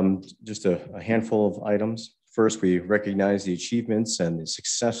 Just a handful of items. First, we recognize the achievements and the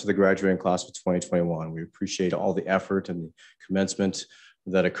success of the graduating class of 2021. We appreciate all the effort and the commencement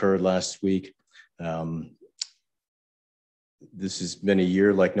that occurred last week. This has been a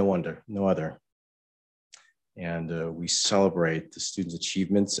year like no other. And we celebrate the students'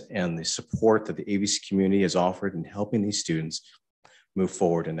 achievements and the support that the AVC community has offered in helping these students move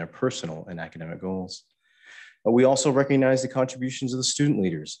forward in their personal and academic goals. But we also recognize the contributions of the student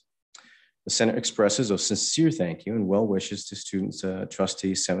leaders. The Senate expresses a sincere thank you and well wishes to students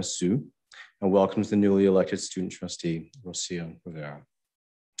trustee Samasu and welcomes the newly elected student trustee, Rocio Rivera.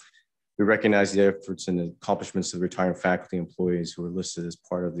 We recognize the efforts and the accomplishments of the retiring faculty employees who are listed as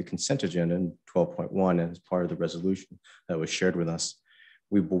part of the consent agenda in 12.1 and as part of the resolution that was shared with us.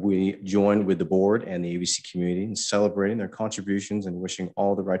 We join with the board and the AVC community in celebrating their contributions and wishing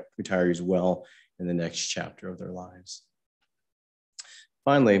all the retirees well in the next chapter of their lives.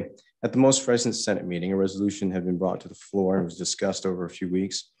 Finally, at the most recent Senate meeting, a resolution had been brought to the floor and was discussed over a few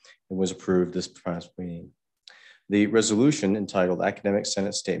weeks and was approved this past meeting. The resolution entitled Academic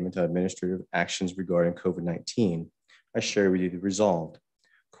Senate Statement of Administrative Actions Regarding COVID-19, I share with you the resolved.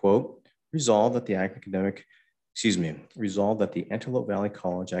 Quote, resolved that the Antelope Valley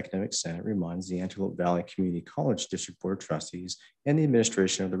College Academic Senate reminds the Antelope Valley Community College District Board of Trustees and the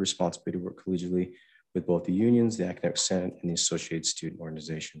administration of the responsibility to work collegially with both the unions, the Academic Senate, and the Associated Student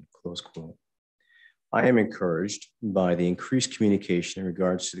Organization, close quote. I am encouraged by the increased communication in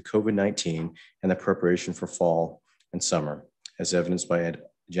regards to the COVID-19 and the preparation for fall and summer, as evidenced by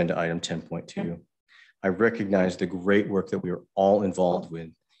agenda item 10.2. I recognize the great work that we are all involved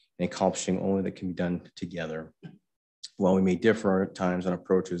with in accomplishing only that can be done together. While we may differ at times on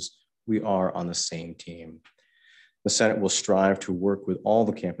approaches, we are on the same team. The Senate will strive to work with all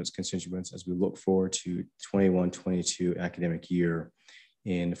the campus constituents as we look forward to 21-22 academic year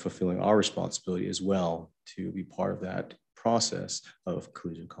in fulfilling our responsibility as well to be part of that process of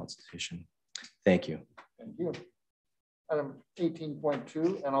collegiate consultation. Thank you. Thank you. Item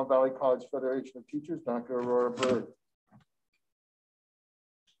 18.2, Antelope Valley College Federation of Teachers, Dr. Aurora Bird.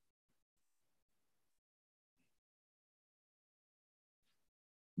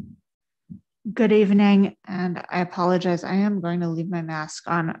 Good evening, and I apologize. I am going to leave my mask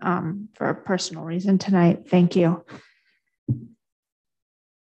on for a personal reason tonight. Thank you.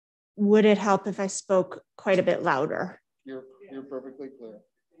 Would it help if I spoke quite a bit louder? You're perfectly clear.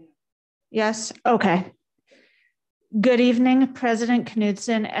 Yes, okay. Good evening, President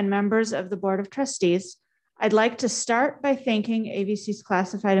Knudsen and members of the Board of Trustees. I'd like to start by thanking AVC's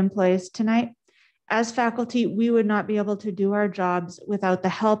classified employees tonight. As faculty, we would not be able to do our jobs without the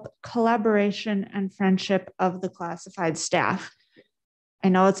help, collaboration, and friendship of the classified staff. I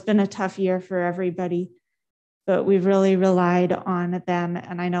know it's been a tough year for everybody, but we've really relied on them,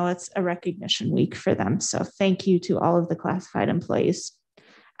 and I know it's a recognition week for them. So thank you to all of the classified employees.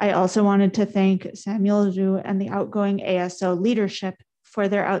 I also wanted to thank Samuel Zhu and the outgoing ASO leadership for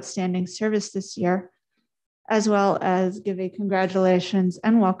their outstanding service this year, as well as give a congratulations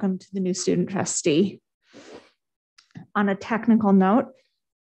and welcome to the new student trustee. On a technical note,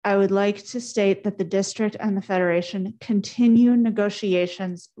 I would like to state that the district and the Federation continue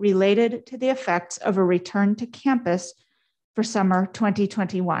negotiations related to the effects of a return to campus for summer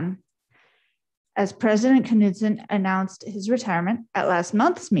 2021. As President Knudsen announced his retirement at last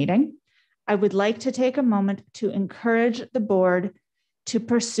month's meeting, I would like to take a moment to encourage the board to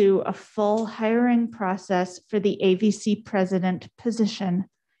pursue a full hiring process for the AVC president position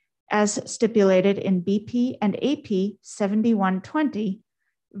as stipulated in BP and AP 7120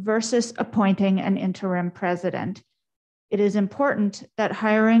 versus appointing an interim president. It is important that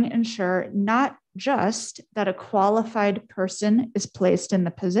hiring ensure not just that a qualified person is placed in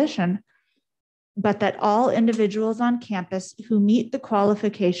the position, but that all individuals on campus who meet the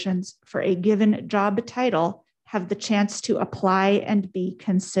qualifications for a given job title have the chance to apply and be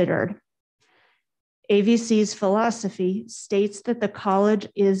considered. AVC's philosophy states that the college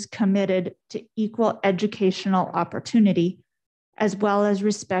is committed to equal educational opportunity, as well as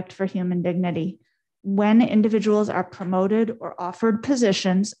respect for human dignity. When individuals are promoted or offered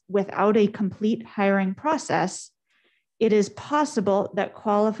positions without a complete hiring process, it is possible that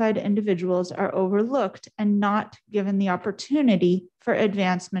qualified individuals are overlooked and not given the opportunity for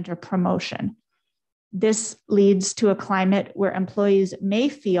advancement or promotion. This leads to a climate where employees may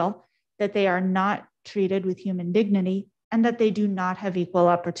feel that they are not treated with human dignity and that they do not have equal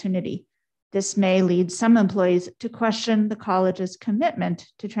opportunity. This may lead some employees to question the college's commitment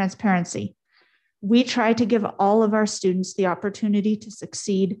to transparency. We try to give all of our students the opportunity to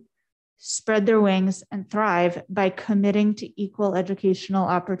succeed, spread their wings, and thrive by committing to equal educational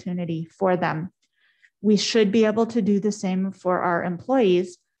opportunity for them. We should be able to do the same for our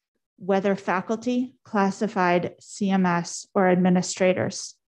employees, whether faculty, classified, CMS, or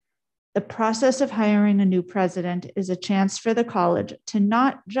administrators. The process of hiring a new president is a chance for the college to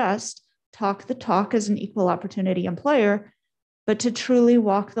not just talk the talk as an equal opportunity employer, but to truly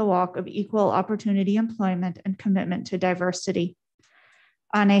walk the walk of equal opportunity employment and commitment to diversity.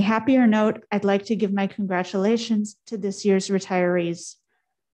 On a happier note, I'd like to give my congratulations to this year's retirees.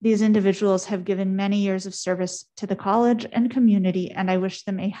 These individuals have given many years of service to the college and community, and I wish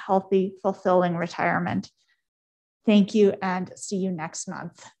them a healthy, fulfilling retirement. Thank you, and see you next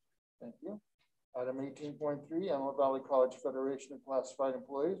month. Thank you. Item 18.3, Antelope Valley College Federation of Classified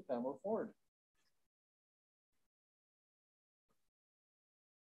Employees, Pamela Ford.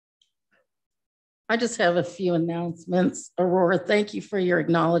 I just have a few announcements. Aurora, thank you for your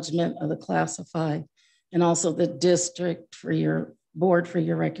acknowledgement of the classified and also the district for your board for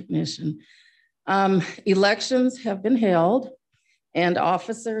your recognition. Elections have been held and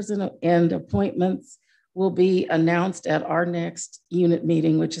officers and appointments will be announced at our next unit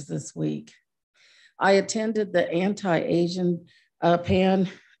meeting, which is this week. I attended the anti-Asian Pan-American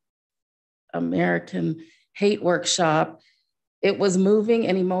hate workshop. It was moving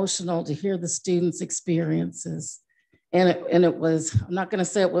and emotional to hear the students' experiences. And it was, I'm not gonna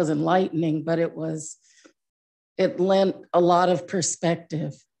say it was enlightening, but it lent a lot of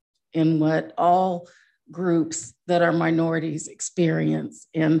perspective in what all groups that are minorities experience.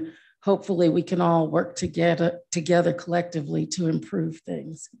 And hopefully we can all work together collectively to improve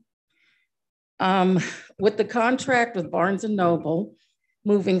things. With the contract with Barnes & Noble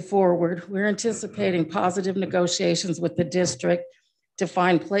moving forward, we're anticipating positive negotiations with the district to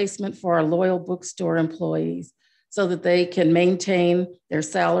find placement for our loyal bookstore employees so that they can maintain their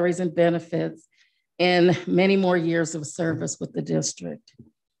salaries and benefits and many more years of service with the district.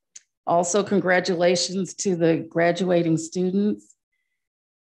 Also, congratulations to the graduating students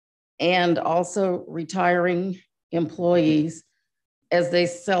and also retiring employees as we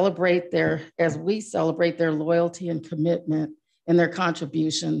celebrate their loyalty and commitment and their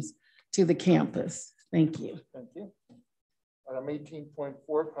contributions to the campus. Thank you. Thank you. Item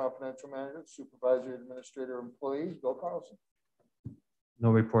 18.4, confidential manager, supervisor, administrator, employees, Bill Carlson. No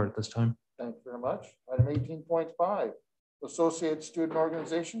report at this time. Thank you very much. Item 18.5, Associate Student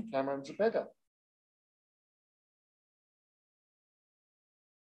Organization, Cameron Zepeda.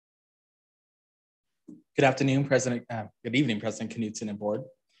 Good afternoon, good evening, President Knudsen and board.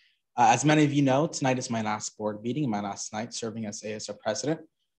 As many of you know, tonight is my last board meeting, my last night serving as ASO president.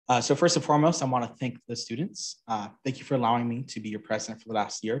 So first and foremost, I want to thank the students. Thank you for allowing me to be your president for the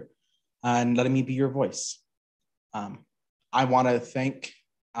last year and letting me be your voice. I want to thank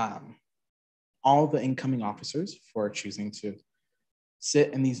all the incoming officers for choosing to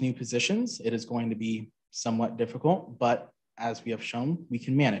sit in these new positions. It is going to be somewhat difficult, but as we have shown, we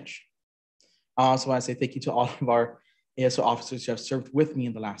can manage. I also want to say thank you to all of our ASO officers who have served with me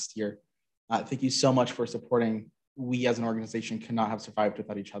in the last year. Thank you so much for supporting. We as an organization cannot have survived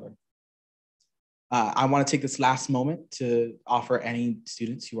without each other. I want to take this last moment to offer any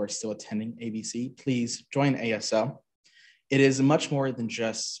students who are still attending AVC, please join ASO. It is much more than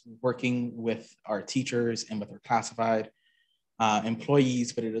just working with our teachers and with our classified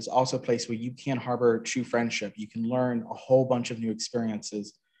employees, but it is also a place where you can harbor true friendship. You can learn a whole bunch of new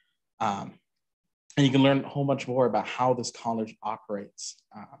experiences. And you can learn a whole bunch more about how this college operates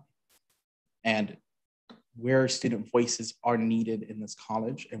and where student voices are needed in this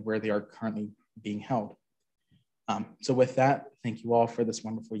college and where they are currently being held. So with that, thank you all for this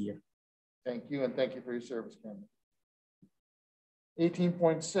wonderful year. Thank you, and thank you for your service, Cameron.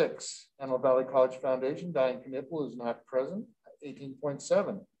 18.6, Antelope Valley College Foundation, Diane Knipple is not present.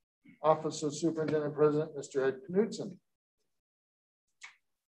 18.7, Office of Superintendent President, Mr. Ed Knudsen.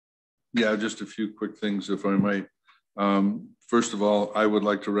 Yeah, just a few quick things, if I might. First of all, I would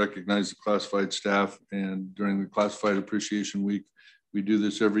like to recognize the classified staff, and during the Classified Appreciation Week, we do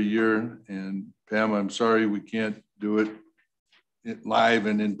this every year. And Pam, I'm sorry we can't do it live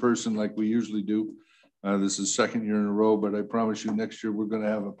and in person like we usually do. This is the second year in a row, but I promise you next year we're going to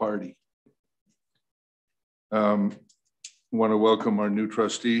have a party. I want to welcome our new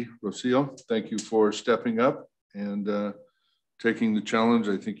trustee, Rocio. Thank you for stepping up and taking the challenge.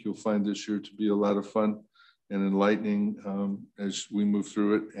 I think you'll find this year to be a lot of fun and enlightening as we move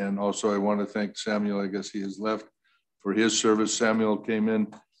through it. And also I want to thank Samuel, I guess he has left, for his service. Samuel came in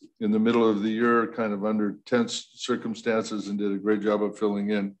the middle of the year, kind of under tense circumstances, and did a great job of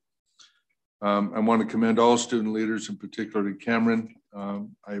filling in. I want to commend all student leaders, in particular Cameron.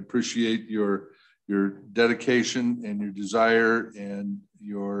 I appreciate your dedication and your desire and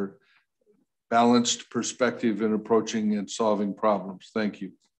your balanced perspective in approaching and solving problems. Thank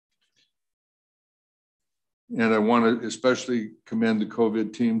you. And I want to especially commend the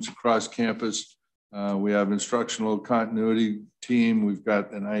COVID teams across campus. We have instructional continuity team. We've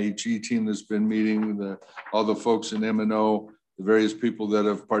got an IHE team that's been meeting, all the folks in M&O, the various people that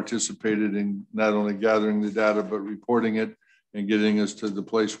have participated in not only gathering the data, but reporting it and getting us to the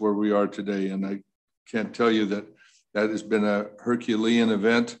place where we are today. And I can't tell you that has been a Herculean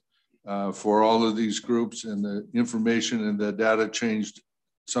event for all of these groups, and the information and the data changed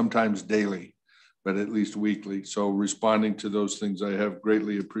sometimes daily, but at least weekly. So responding to those things I have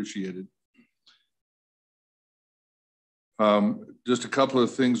greatly appreciated. Just a couple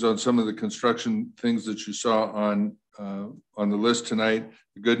of things on some of the construction things that you saw on the list tonight.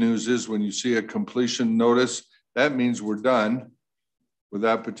 The good news is when you see a completion notice, that means we're done with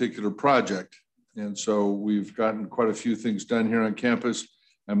that particular project. And so we've gotten quite a few things done here on campus.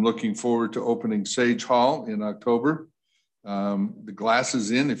 I'm looking forward to opening Sage Hall in October. The glass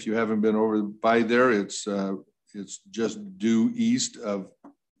is in. If you haven't been over by there, it's just due east of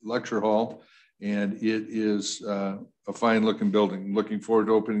Lecture Hall, and it is a fine looking building. Looking forward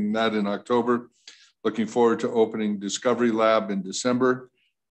to opening that in October. Looking forward to opening Discovery Lab in December.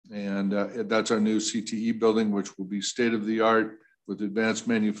 And that's our new CTE building, which will be state of the art with advanced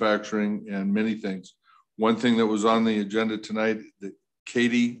manufacturing and many things. One thing that was on the agenda tonight, the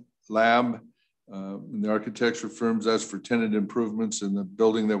Katie Lab, the architecture firms asked for tenant improvements in the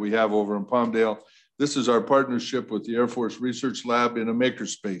building that we have over in Palmdale. This is our partnership with the Air Force Research Lab in a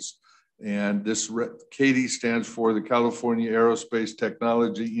makerspace. And this Katie stands for the California Aerospace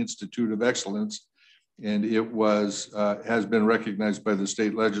Technology Institute of Excellence. And it has been recognized by the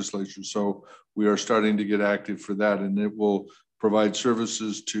state legislature. So we are starting to get active for that, and it will provide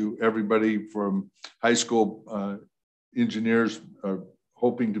services to everybody from high school engineers,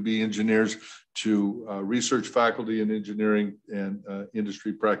 hoping to be engineers, to research faculty in engineering and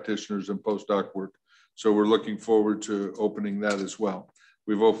industry practitioners and postdoc work. So we're looking forward to opening that as well.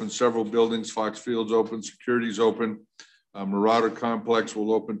 We've opened several buildings. Fox Field's open, Security's open. Marauder Complex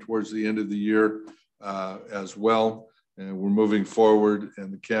will open towards the end of the year as well. And we're moving forward,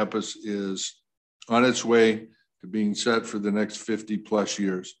 and the campus is on its way to being set for the next 50 plus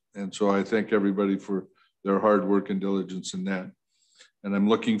years. And so I thank everybody for their hard work and diligence in that. And I'm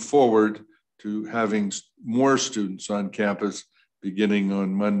looking forward to having more students on campus beginning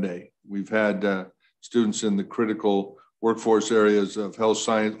on Monday. We've had students in the critical workforce areas of health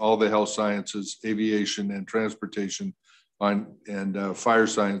science, all the health sciences, aviation and transportation and fire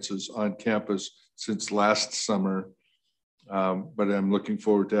sciences on campus since last summer. But I'm looking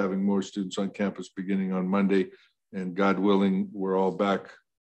forward to having more students on campus beginning on Monday, and God willing, we're all back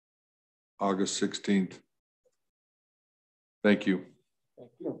August 16th. Thank you.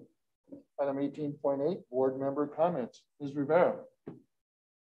 Thank you. Item 18.8, board member comments. Ms. Rivera.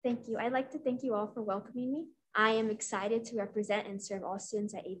 Thank you. I'd like to thank you all for welcoming me. I am excited to represent and serve all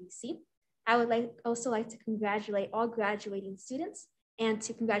students at AVC. I would also like to congratulate all graduating students and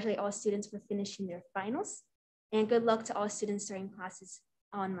to congratulate all students for finishing their finals. And good luck to all students starting classes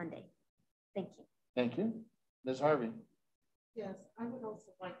on Monday. Thank you. Thank you. Ms. Harvey. Yes, I would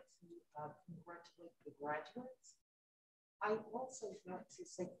also like to congratulate the graduates. I also want to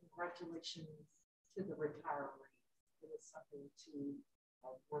say congratulations to the retirees. It is something to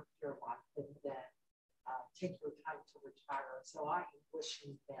work your life and then take your time to retire. So I am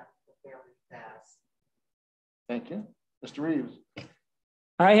wishing them the very best. Thank you. Mr. Reeves.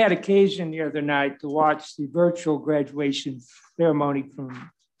 I had occasion the other night to watch the virtual graduation ceremony from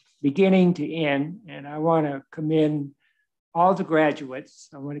beginning to end, and I want to commend all the graduates.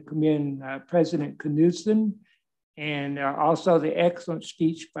 I want to commend President Knudsen and also the excellent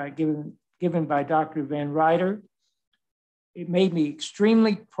speech given by Dr. Van Ryder. It made me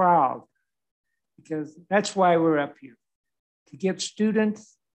extremely proud because that's why we're up here, to give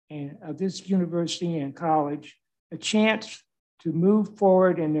students of this university and college a chance to move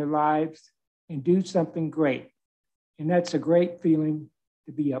forward in their lives and do something great. And that's a great feeling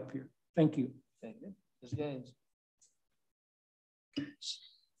to be up here. Thank you. Thank you. Ms. Gaines.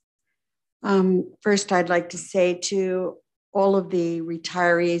 First, I'd like to say to all of the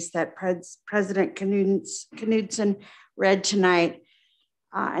retirees that President Knudsen read tonight,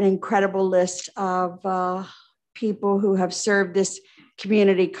 an incredible list of people who have served this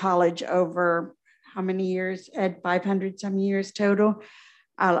community college over how many years, Ed? 500 some years total.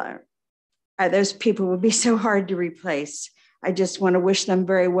 Those people would be so hard to replace. I just want to wish them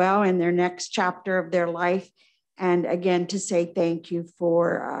very well in their next chapter of their life. And again, to say thank you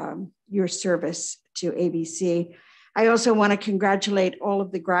for your service to ABC. I also want to congratulate all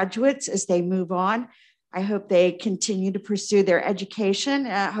of the graduates as they move on. I hope they continue to pursue their education,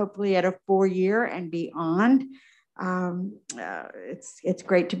 hopefully at a 4-year and beyond. It's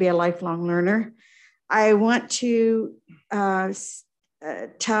great to be a lifelong learner. I want to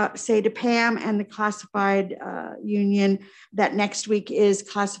say to Pam and the classified union that next week is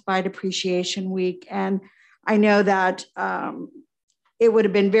Classified Appreciation Week. And I know that it would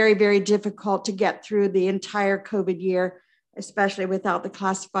have been very, very difficult to get through the entire COVID year, especially without the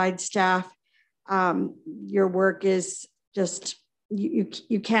classified staff. Your work is just, you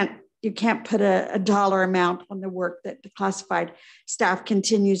can't put a dollar amount on the work that the classified staff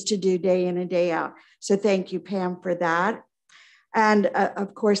continues to do day in and day out. So thank you, Pam, for that. And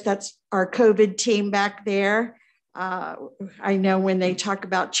of course, that's our COVID team back there. I know when they talk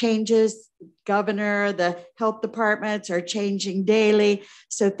about changes, governor, the health departments are changing daily.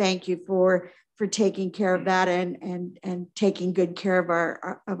 So thank you for taking care of that and taking good care of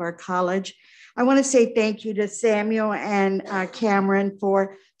our college. I want to say thank you to Samuel and Cameron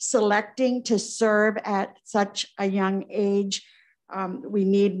for selecting to serve at such a young age. We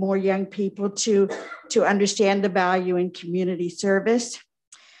need more young people to understand the value in community service.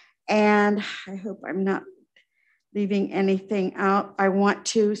 And I hope I'm not leaving anything out. I want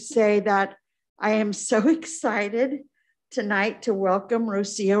to say that I am so excited tonight to welcome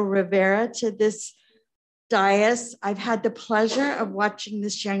Rocio Rivera to this dais. I've had the pleasure of watching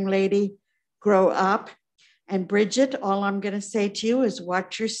this young lady grow up. And Bridget, all I'm going to say to you is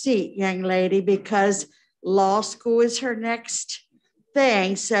watch your seat, young lady, because law school is her next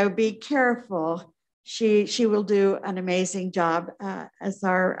thing. So be careful. She will do an amazing job as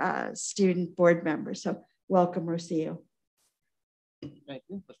our student board member. So welcome, Rocio. Thank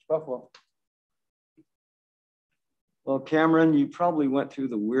you. Mr. Buffalo. Well, Cameron, you probably went through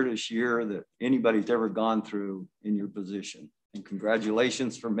the weirdest year that anybody's ever gone through in your position. And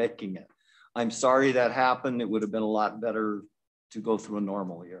congratulations for making it. I'm sorry that happened. It would have been a lot better to go through a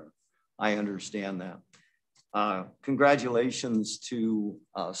normal year. I understand that. Congratulations to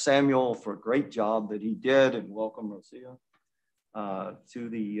Samuel for a great job that he did, and welcome Rocio to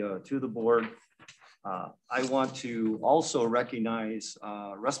the board. I want to also recognize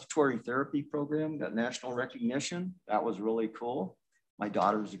respiratory therapy program, got national recognition. That was really cool. My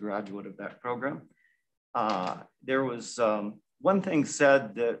daughter's a graduate of that program. There was one thing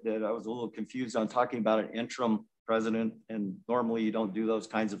said that I was a little confused on, talking about an interim president. And normally you don't do those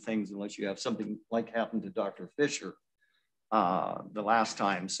kinds of things unless you have something like happened to Dr. Fisher the last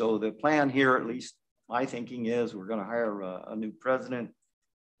time. So the plan here, at least my thinking is we're going to hire a new president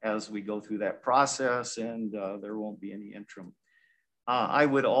as we go through that process, and there won't be any interim. I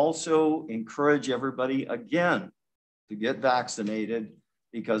would also encourage everybody again to get vaccinated,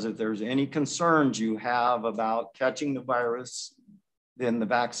 because if there's any concerns you have about catching the virus, then the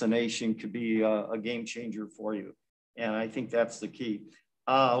vaccination could be a game changer for you. And I think that's the key.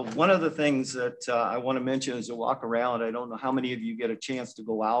 One of the things that I want to mention is a walk around. I don't know how many of you get a chance to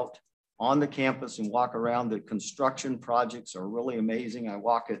go out on the campus and walk around. The construction projects are really amazing. I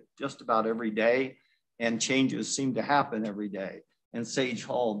walk it just about every day, and changes seem to happen every day. And Sage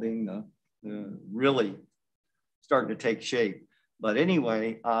Hall being the really starting to take shape. But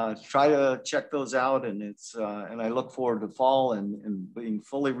anyway, try to check those out, and and I look forward to fall and being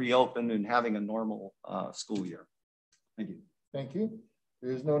fully reopened and having a normal school year. Thank you. Thank you.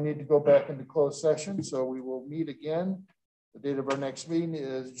 There is no need to go back into closed session, so we will meet again. The date of our next meeting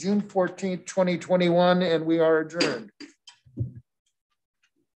is June 14th, 2021, and we are adjourned.